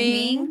Ming. one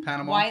Ming, Ming,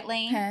 Panama. White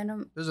Lane.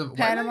 There's a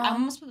Panama. I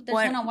almost there's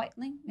White- one on White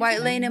Lane.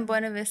 White Lane and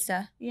Buena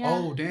Vista. Yeah.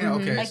 Oh damn.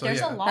 Mhm. Okay. Like so there's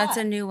yeah. a lot. That's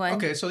a new one.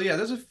 Okay. So yeah,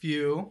 there's a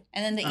few,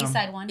 And then the East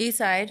Side one. East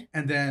Side.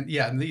 and then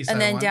and the East And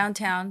side then one.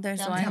 downtown, there's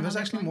Downtown. one. Damn, there's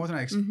There's actually one. more than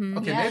I. Mhm.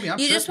 Okay, Yeah. maybe I'm.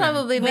 You just tripping.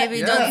 probably But- maybe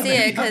Yeah. don't see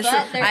it because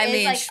But there I is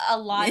mean, like a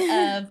lot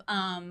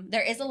of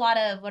there is a lot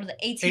of what are the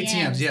ATMs?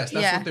 ATMs. Yes, that's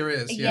Yeah. what there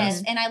is. Yes,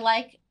 Yes. and I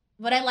like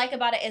what I like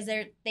about it is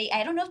they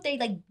I don't know if they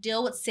like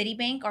deal with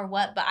Citibank or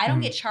what, but I don't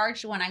Mhm. get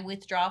charged when I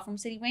withdraw from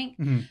Citibank.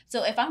 Mhm.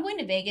 So if I'm going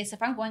to Vegas,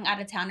 if I'm going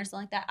out of town or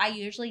something like that, I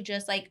usually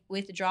just like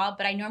withdraw,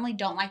 but I normally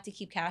don't like to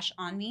keep cash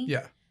on me.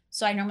 Yeah.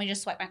 So I normally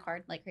just swipe my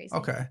card like crazy.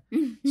 Okay.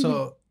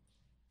 So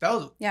that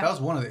was Yeah. that was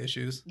one of the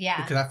issues.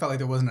 Yeah. Because I felt like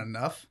there wasn't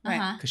enough.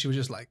 Uh-huh. Because she was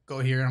just like, go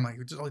here, and I'm like,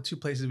 there's only 2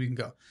 places we can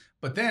go.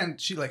 But then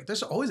she like,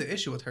 there's always an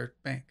issue with her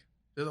bank.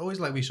 There's always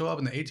like we show up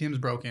and the ATM's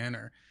broken,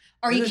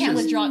 Or you There's can't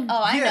just- withdraw.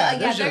 Oh, I know. Yeah,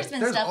 there's just- been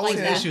there's stuff always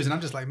like that. issues, and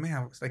I'm just like,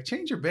 man, it's like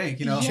change your bank,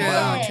 you know? True,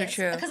 But,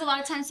 true. Because a lot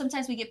of times,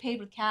 sometimes we get paid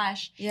with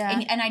cash,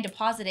 yeah. and I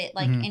deposit it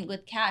like Mhm. in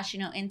with cash,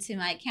 into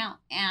my account,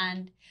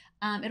 and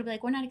it'll be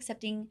like we're not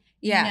accepting,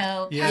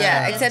 Yeah. Yeah.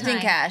 yeah, this accepting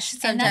time. cash.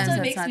 And Sometimes that's what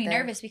that's makes not me there.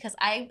 nervous because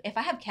if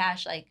I have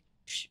cash, like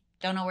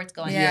don't know where it's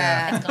going.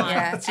 Yeah. It's gone,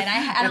 Yeah. and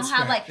I don't It's have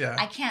fair, like yeah.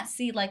 I can't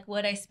see like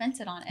what I spent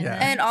it on. And Yeah.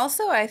 then, And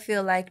also, I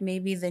feel like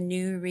maybe the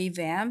new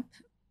revamp,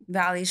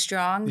 Valley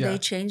Strong, Yeah. they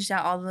changed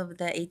out all of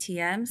the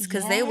ATMs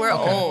because they were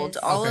Yes. old.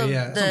 All okay, of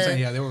yeah. That's what I'm saying.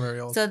 the Yeah, they were very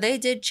old. so they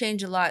did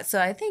change a lot.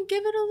 So I think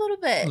give it a little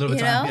bit. A little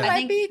you bit time, know, yeah. I might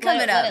think be let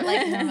coming it up.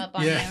 like warm up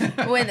on yeah.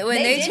 you. when They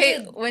they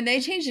did. when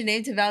they changed the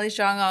name to Valley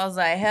Strong, I was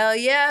like, hell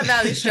yeah,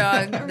 Valley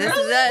Strong. This is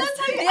Really? us. That's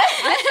how you,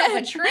 I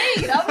felt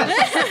betrayed. I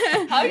was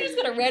like, how are you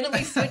just gonna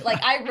randomly switch?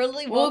 Like I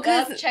really Well, woke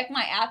up, 'cause- checked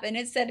my app, and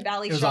it said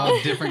Valley It was Strong.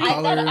 all different I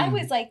color. thought I and-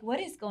 was like,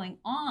 what is going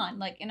on?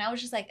 Like, and I was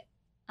just like,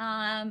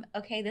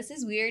 okay, this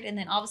is weird. And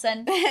then all of a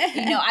sudden,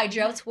 I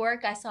drove to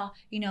work. I saw,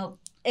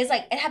 it's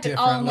like it happened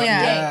all in Different, one like, day.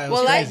 yeah, it was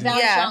well, like, crazy. Valley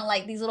yeah. Strong,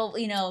 like these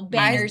little,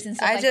 banners and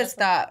stuff. I like just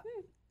that.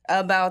 thought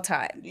about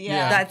time.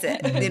 Yeah. That's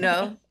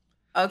it.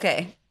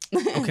 Okay.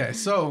 Okay,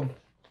 so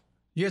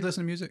you guys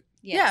listen to music?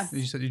 Yes.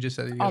 You just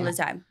said All the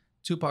time.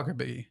 Tupac or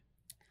Biggie?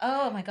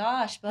 Oh my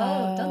gosh,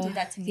 Bo, don't do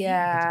that to me.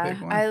 Yeah, That's a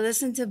big one. I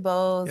listen to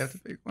both. Yeah, that's a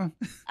big one.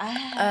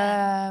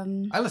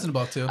 Um, I listen to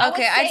both too. I would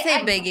Okay, I'd say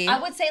I- Biggie. I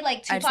would say like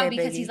I'd Tupac say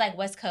because Biggie. he's like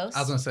West Coast.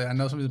 I was gonna say I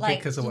know some of the big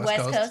like kids of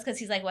West Coast. because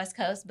he's like West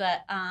Coast,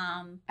 but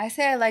I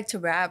say I like to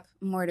rap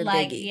more to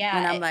like Biggie. yeah,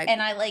 and I'm like,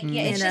 and I like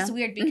yeah, it's you just know?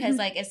 weird because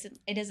like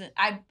it isn't.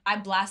 I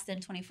blast them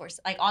 24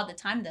 like all the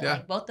time though, Yeah.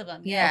 like both of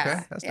them. yeah,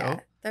 Okay, that's yeah,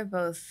 dope. they're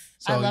both.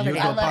 So I love you it.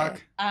 go I love Pac?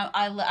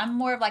 it. I'm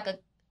more of like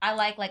I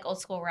like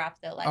old school rap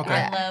though. Like Okay.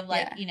 I love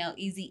like Yeah.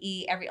 Easy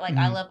E I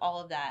Mhm. love all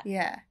of that.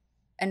 Yeah,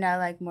 and I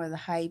like more the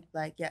hype.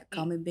 Like,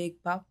 call me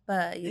Big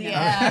Papa. You know,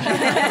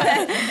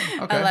 Yeah.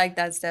 Okay. I like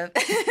that stuff.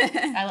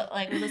 I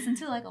like we listen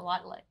to like a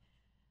lot like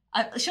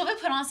she'll be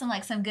put on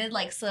some good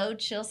like slow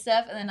chill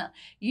stuff, and then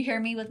you hear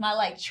me with my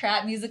like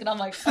trap music, and I'm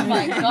like, oh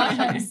my gosh,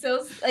 I'm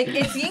so like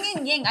it's yin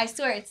and yang. I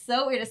swear, it's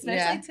so weird,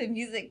 especially to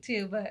music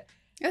too. But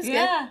That's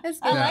yeah, good. That's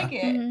I good. like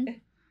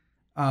it.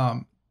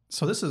 Mhm.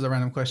 So this is a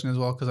random question as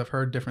well because I've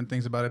heard different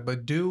things about it.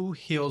 But do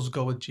heels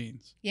go with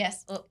jeans?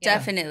 Yes, well, yeah.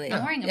 Definitely.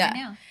 I'm wearing them Yeah. right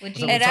now. With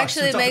So jeans. we It talked-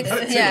 actually we talked makes-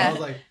 about it too. yeah. I was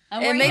like,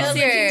 I'm It wearing makes heels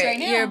with jeans right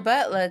now. your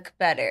butt look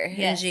better in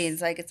Yes.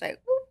 jeans. Like it's like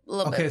whoop, a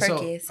little okay, bit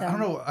perky. so I don't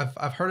know.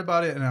 I've heard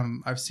about it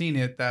and I've seen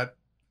it that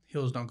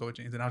heels don't go with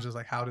jeans, and I was just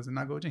like, how does it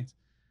not go with jeans?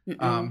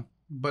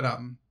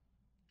 Mm-mm.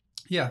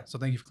 Yeah. So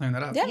thank you for clearing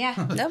that up. Yeah. Yeah.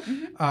 Nope.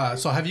 Mhm.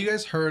 So have you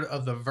guys heard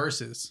of the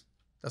verses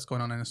that's going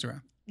on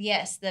Instagram?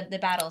 Yes, the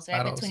battles right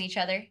Battles. between each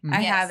other. Mhm.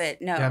 I Yes.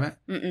 haven't. No. You haven't?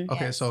 Mm-mm.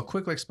 Okay, Yes. so a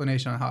quick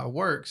explanation on how it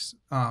works.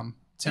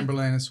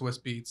 Timberland and Swiss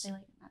Beats. They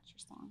like match your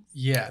songs.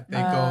 Yeah,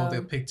 they'll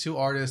Oh. pick two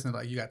artists and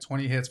they're like, you got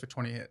 20 hits for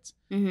 20 hits.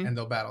 Mhm. And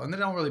they'll battle. And they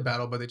don't really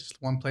battle, but they just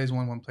one plays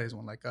one plays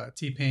one. Like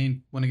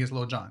T-Pain went against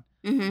Lil Jon.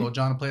 Mhm. Lil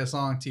Jon will play a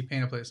song,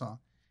 T-Pain will play a song.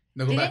 And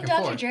they'll go back Didn't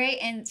and Dr. forth. Dre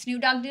and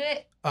Snoop Dogg do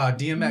it?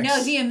 DMX.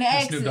 No, DMX.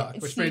 and Snoop Dogg,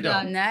 It's which is pretty Snoop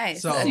dope. Dogg.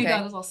 Nice. So- Snoop Okay.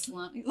 Dogg was all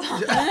slumped.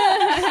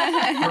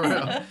 For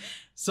real.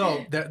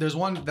 So there's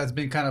one that's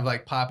been kind of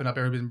like popping up,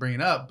 everybody's been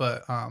bringing up,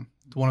 but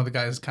one of the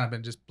guys has kind of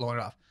been just blowing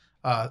it off.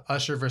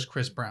 Usher versus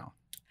Chris Brown.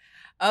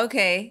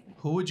 Okay.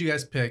 Who would you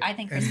guys pick? I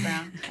think Chris And-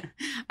 Brown.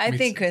 I Me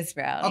think too. Chris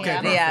Brown. Okay, yeah,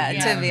 perfect. yeah,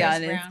 Yeah, to be Chris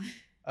honest. Brown.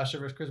 Usher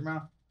versus Chris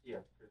Brown? Yeah,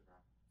 Chris Brown.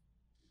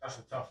 That's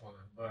a tough one,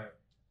 but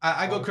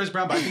I go Chris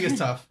Brown, but I think it's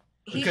tough.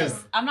 He Because-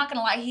 just, I'm not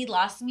gonna lie, he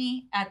lost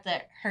me at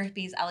the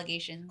herpes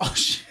allegations. Oh,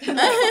 shit.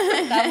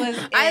 That was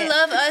it. I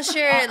love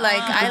Usher.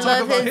 Like I Talk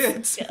love about his.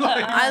 hits.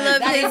 I love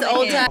That his is a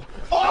old hit. time.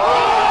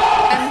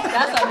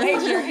 That's a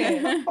major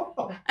hit.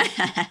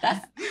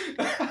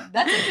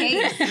 That's a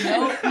case.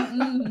 Nope.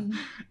 Mm-mm.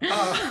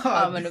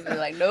 I'm gonna be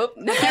like, nope.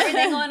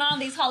 Everything going on,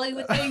 these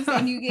Hollywood things,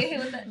 and you get hit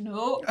with that.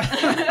 Nope.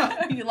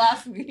 You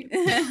lost me. I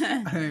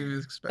didn't even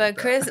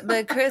expect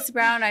but Chris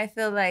Brown, I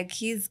feel like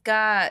he's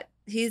got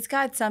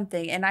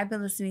something, and I've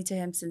been listening to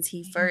him since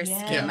he first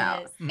came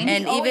out. Yes. Mhm. he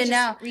And always even just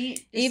now-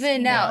 just, Even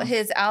you now, know,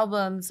 his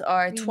albums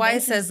are Reinvents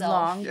twice as himself.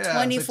 long, Yeah, it's like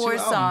 24 2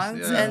 songs,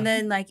 albums, yeah. and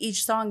then like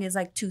each song is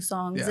like 2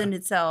 songs Yeah. in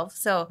itself.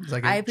 So It's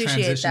like I it appreciate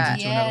transitions that.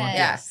 into another one. Yeah.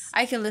 Yes.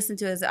 I can listen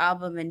to his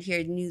album and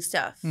hear new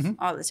stuff Mhm.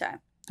 all the time.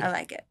 I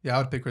like it. Yeah, I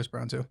would pick Chris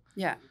Brown too.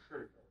 Yeah.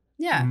 pretty good.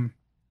 Yeah.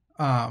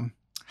 Mhm.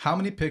 How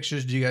many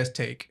pictures do you guys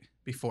take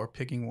before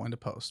picking one to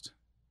post?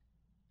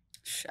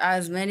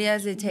 As many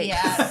as it takes.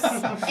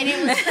 Yeah. And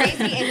it was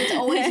crazy. It was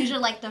always usually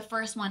like the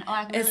first one. Oh,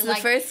 I really It's the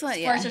like first one,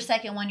 yeah. first or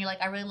second one. You're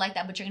like, I really like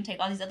that, but you're gonna take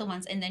all these other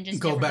ones and then just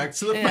Go different back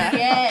to the Yeah.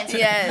 first. Yes,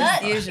 Yes,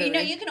 but, usually. You know,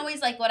 you can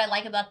always like what I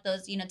like about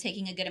those. You know,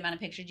 taking a good amount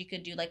of pictures. You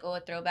could do like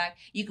a throwback.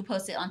 You could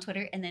post it on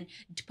Twitter and then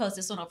post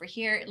this one over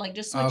here. Like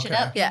just switch it Okay.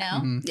 up. Yeah.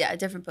 You know. Mhm. Yeah,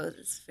 different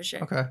poses for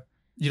sure. Okay.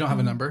 You don't have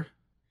a number?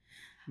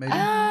 Maybe?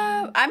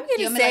 I'm Do you gonna want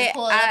me to, say like,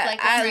 pull it up,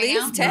 like, at one right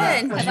least now?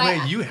 10. Nah, Cause wait,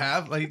 I- you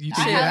have? Like, you I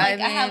think you have, have?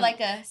 like, I have like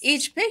a.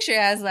 Each picture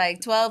has like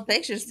 12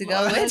 pictures to go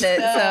Well, with let's it.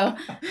 go.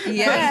 So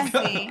yeah.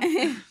 Let's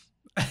see.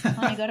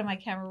 Let me go to my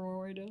camera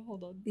roll right now.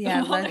 Hold on. Yeah,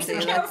 Hold let's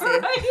on. see, let's see.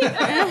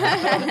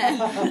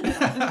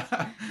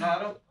 No, I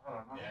don't. Hold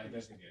on. Yeah, it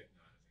doesn't get.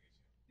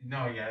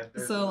 No, yeah.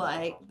 there's- So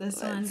like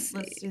this Let's one, see.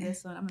 let's do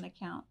this one. I'm gonna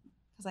count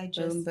because I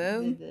just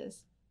boom. did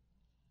this.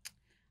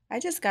 I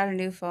just got a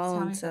new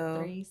phone, It's how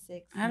so many? 3,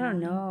 6, I don't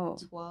 9, know.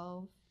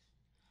 12,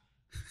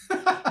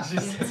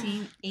 Just-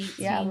 15, 18.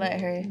 Yeah, I'll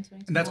let her. 19,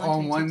 20, And that's 21,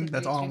 all 22, one? 23,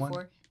 That's all in one?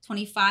 24,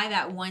 25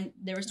 at one.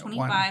 There was At one.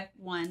 25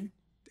 one,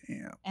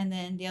 Damn. and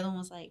then the other one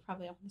was like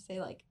probably I'm gonna say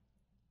like.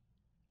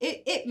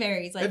 It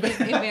varies. Like it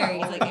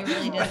varies. Like it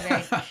really does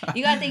vary.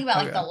 You gotta think about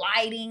like Okay. the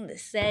lighting, the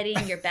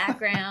setting, your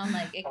background.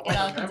 Like it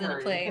all comes into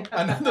play.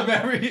 Another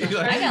memory.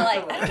 You're I got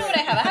like I don't know what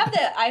I have. I have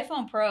the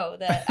iPhone Pro,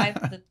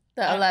 the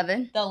The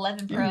 11.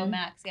 11 Pro Mhm.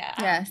 Max. Yeah.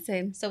 Yeah,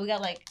 same. So we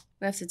got like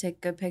We have to take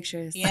good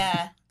pictures.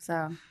 yeah.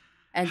 So,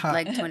 and Huh.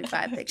 like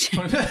 25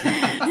 pictures.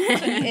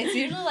 It's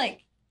usually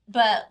like,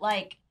 but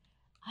like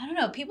I don't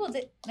know. People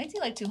they take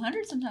like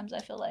 200 sometimes. I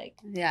feel like.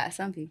 Yeah,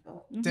 some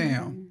people.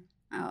 Damn.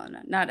 I don't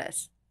know. Not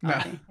us. Nah.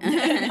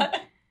 Okay.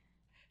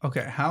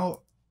 Okay,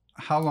 how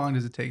long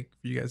does it take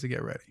for you guys to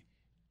get ready?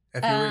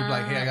 If you were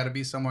like, hey, I gotta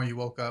be somewhere, you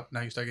woke up, now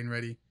you start getting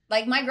ready.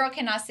 Like my girl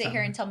cannot sit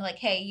here and tell me like,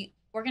 hey,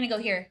 we're gonna go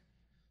here,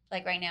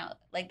 like right now.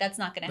 Like that's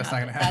not gonna That's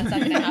happen. not gonna happen.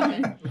 That's not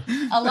gonna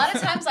happen. A lot of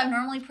times I'm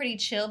normally pretty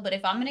chill, but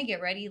if I'm gonna get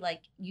ready,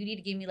 like you need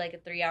to give me like a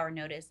 3-hour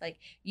notice. Like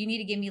you need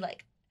to give me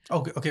like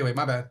Okay, wait,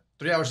 my bad.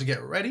 3 hours to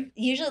get ready?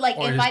 usually like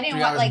Or if just I didn't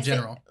 3 want hours like in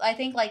general? I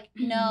think like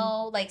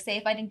no like say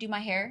if I didn't do my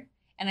hair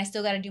and I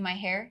still got to do my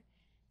hair,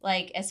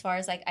 like as far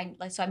as like I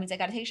like so that means I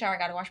got to take a shower, I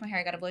got to wash my hair,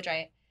 I got to blow dry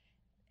it.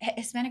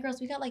 Hispanic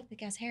girls, we got like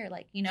thick ass hair,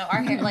 like you know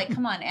our hair, like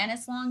come on, and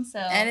it's long, so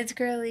And it's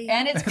curly.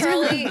 and it's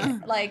curly,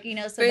 like you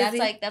know, so Frizzy.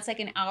 that's like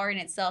an hour in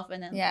itself,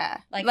 and then yeah.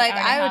 like Like, an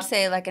hour and a I would half.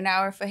 say like an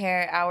hour for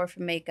hair, hour for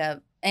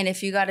makeup. And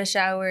if you got a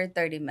shower,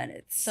 30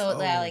 minutes. so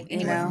yeah, Oh, like you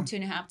anywhere know. from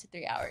 2.5 to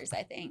 3 hours,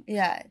 I think.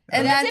 yeah. But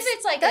And that's if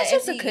it's like that's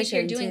just a if you're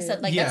cushion, doing too.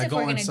 something like Yeah, that's if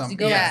we're going gonna some-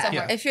 go yeah,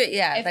 somewhere. yeah. if you're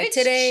If like it's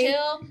today.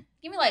 chill,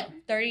 give me like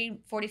 30,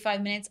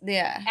 45 minutes.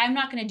 Yeah. I'm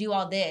not going to do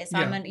all this.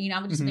 I'm Yeah. gonna,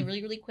 I'm just going to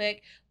really, really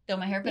quick, throw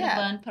my hair up in a Yeah.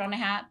 bun, put on a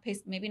hat,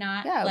 paste, maybe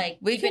not. Yeah. Like,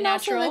 we keep it can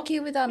also natural. look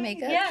cute without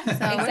makeup. Yeah, so we're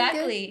good.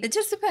 exactly. It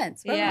just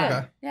depends. What we Yeah. do.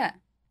 Okay. Yeah.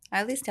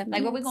 At least 10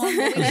 Like, minutes. what we going,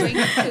 what we doing,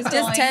 who's Just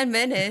going. 10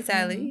 minutes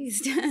at Mhm.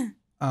 least.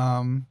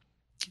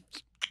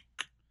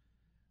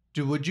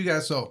 Would you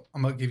guys? So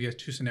I'm gonna give you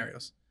 2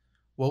 scenarios.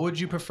 What would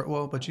you prefer?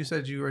 Well, but you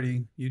said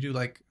you do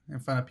like in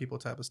front of people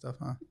type of stuff,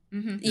 huh?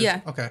 Mhm.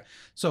 Yeah. Okay.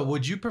 So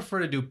would you prefer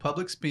to do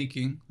public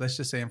speaking? Let's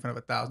just say in front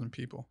of 1,000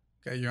 people.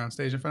 Okay, you're on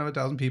stage in front of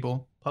 1,000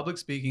 people, public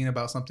speaking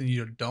about something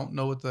you don't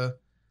know what the.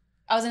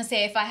 I was going to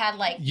say, if I had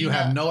like, You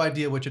have no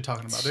idea what you're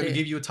talking about. They're gonna Shit.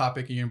 give you a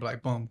topic and you're gonna be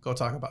like, boom, go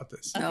talk about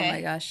this. Okay. Oh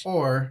my gosh.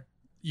 Or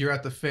you're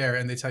at the fair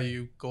and they tell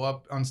you go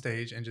up on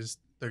stage and just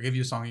they'll give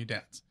you a song and you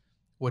dance.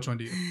 Which one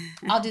do you?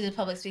 I'll do the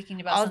public speaking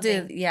about I'll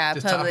something. do, yeah,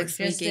 Just public topics.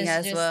 speaking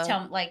as well.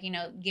 Tell, like,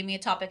 give me a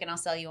topic and I'll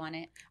sell you on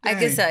it. I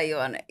Dang. can sell you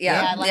on it.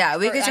 Yeah. Yeah.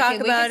 We could talk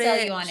about sell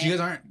it. you on So you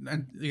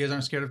it. guys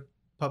aren't scared of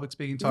public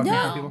speaking, talking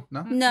No. to people?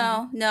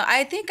 No. No.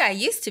 I think I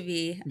used to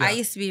be. Yeah. I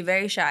used to be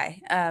very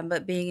shy.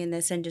 But being in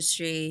this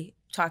industry,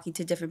 talking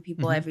to different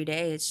people Mhm. every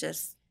day, it's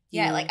just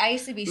Yeah, you like I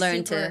used to be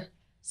learn super to-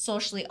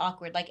 socially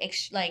awkward. Like,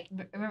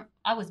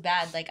 I was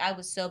bad. Like, I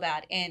was so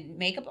bad. And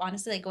makeup,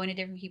 honestly, like going to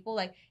different people,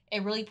 like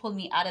it really pulled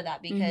me out of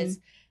that because,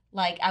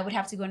 like, I would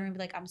have to go in a room and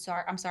be like, I'm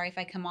sorry if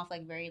I come off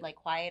like very like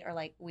quiet or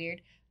like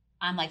weird.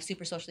 I'm like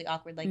super socially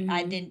awkward. Like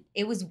I don't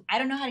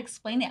know how to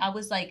explain it. I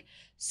was like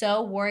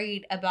so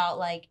worried about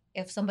like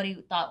if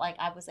somebody thought like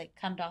I was like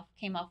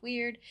came off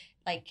weird,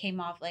 like came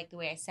off like the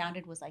way I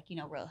sounded was like,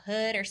 real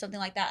hood or something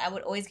like that. I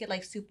would always get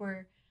like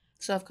super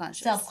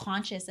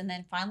self-conscious. And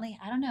then finally,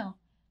 I don't know.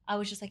 I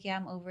was just like, yeah,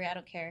 I'm over it. I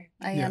don't care.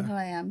 I am who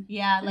I am.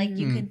 Yeah, like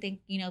you Mhm. can think,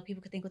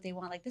 people could think what they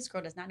want. Like this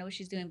girl does not know what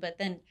she's doing, but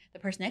then the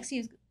person next to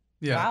you is,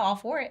 Yeah. wow, all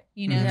for it.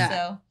 Mhm. Yeah.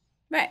 So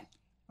Right.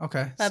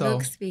 Okay.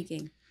 Public So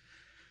speaking.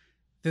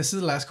 this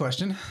is the last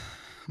question.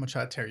 I'm gonna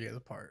try to tear you guys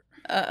apart.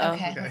 Uh-oh.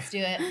 okay, Okay. let's do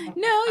it.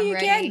 No, I'm you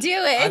ready. can't do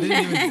it.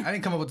 I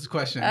didn't come up with this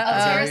question. Uh-oh.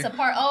 Oh, tear okay? us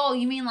apart. Oh,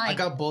 you mean I like?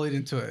 got bullied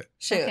into it.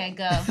 Shoot. Okay,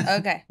 go.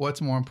 Okay. What's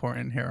more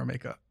important, hair or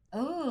makeup?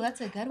 Oh, that's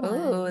a good one.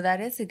 Ooh,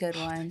 that is a good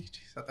one. Jeez,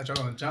 I thought you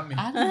were gonna jump me.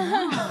 I don't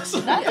know. That's a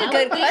I good would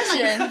think,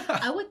 question. like,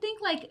 I would think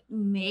like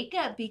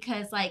makeup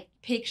because like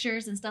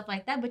pictures and stuff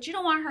like that, but you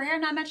don't want her hair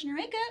not matching her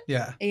makeup.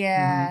 Yeah.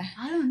 Yeah.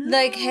 I don't know.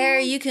 Like hair,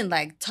 you can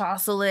like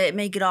tousle it,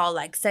 make it all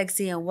like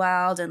sexy and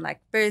wild and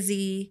like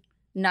frizzy,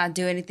 not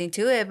do anything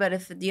to it. But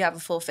if you have a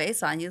full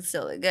face on, you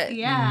still look good.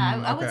 Yeah,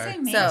 Mm, I would okay. say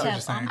So- makeup. What you're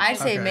saying. I'd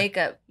say Okay.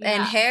 makeup and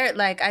Yeah. hair.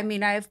 Like I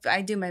mean, I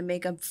do my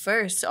makeup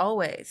first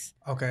always,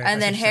 Okay. I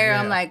and then see what you're hair. saying,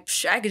 I'm yeah. like,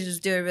 I could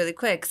just do it really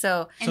quick.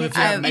 So So And if it's-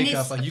 you have and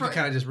makeup, it's like you for- can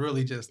kind of just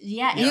really just.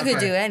 Yeah, Yeah, you could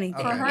okay. do anything.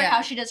 Okay. for her, Yeah.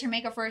 how she does her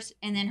makeup first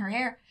and then her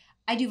hair.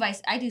 I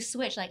do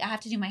switch. Like I have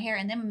to do my hair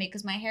and then my makeup,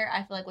 because my hair I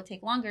feel like will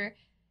take longer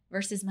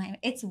versus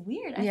it's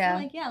weird. I Yeah.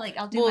 feel like like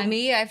I'll do Well, my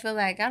me, I feel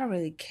like I don't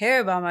really care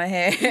about my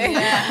hair.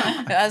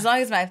 Yeah. As long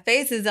as my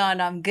face is on,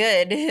 I'm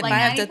good. If I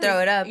have to 90%, throw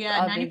it up,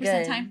 Yeah, I'll 90% be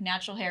good. time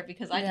natural hair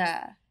because I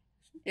just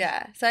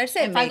Yeah. So I'd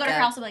say if I makeup. go to her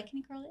house, I'm like, can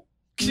you curl it?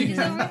 Mhm.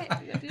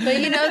 Mhm.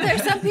 But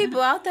there's some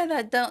people out there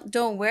that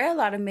don't wear a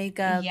lot of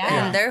makeup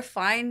Yeah. and they're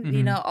fine.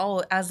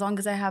 Mhm. As long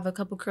as I have a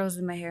couple curls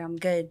in my hair, I'm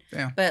good.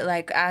 Yeah. But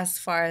like as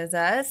far as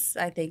us,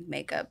 I think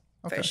makeup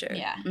Okay. for sure.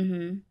 Yeah.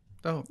 Mm-hmm.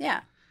 Dope.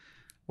 Yeah.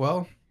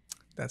 Well,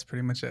 that's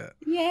pretty much it.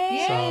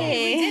 Yay! So-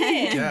 we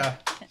did it. Yeah.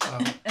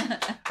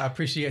 I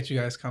appreciate you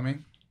guys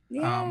coming.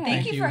 Yeah.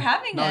 Thank you for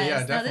having No, us. yeah, No,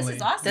 this definitely.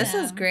 is awesome. This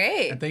was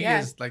great. And thank you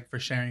guys like for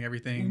sharing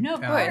everything. No,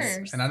 of And,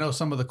 course. And I know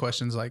some of the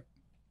questions, like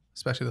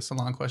especially the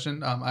salon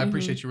question. I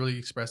appreciate you really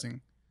expressing.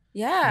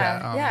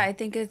 Yeah. Yeah, I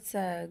think it's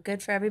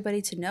good for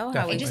everybody to know how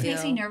Definitely. we It just feel.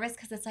 makes me nervous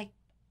because it's like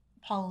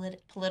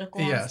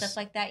political Yes. and stuff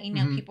like that.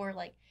 Mhm. People are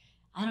like,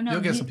 I don't know.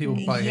 You'll get some people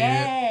who probably hate it,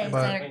 yes,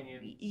 but- that are-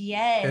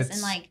 yes, It's-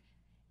 and like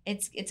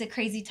it's a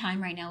crazy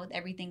time right now with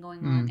everything going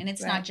on, and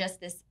it's Right. not just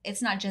this.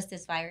 It's not just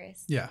this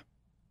virus. Yeah.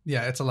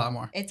 Yeah, it's a lot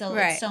more. It's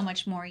Right. it's so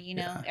much more.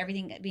 Yeah.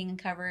 Everything being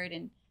uncovered,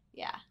 and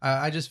yeah,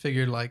 I just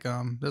figured like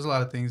there's a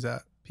lot of things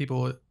that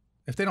people,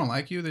 if they don't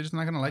like you, they're just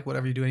not gonna like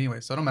whatever you do anyway.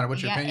 So it don't matter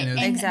what your yeah, opinion and,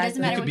 is, and Exactly. it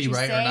doesn't matter It could what be you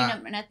right or say,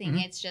 not. nothing.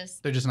 Mhm. It's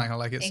just they're just not gonna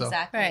like it. So,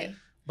 exactly Right.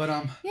 but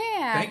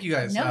Yeah. thank you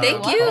guys. No, Thank you're you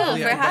welcome.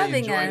 hopefully for everybody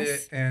having enjoyed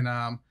us. it.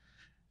 And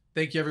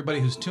thank you everybody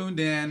who's tuned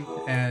in.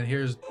 And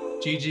here's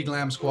GG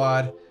Glam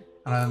Squad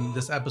on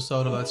this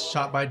episode of Let's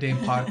Shop by Dame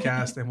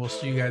podcast. And we'll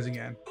see you guys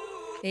again.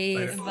 Peace.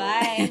 Later.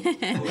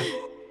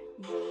 Bye.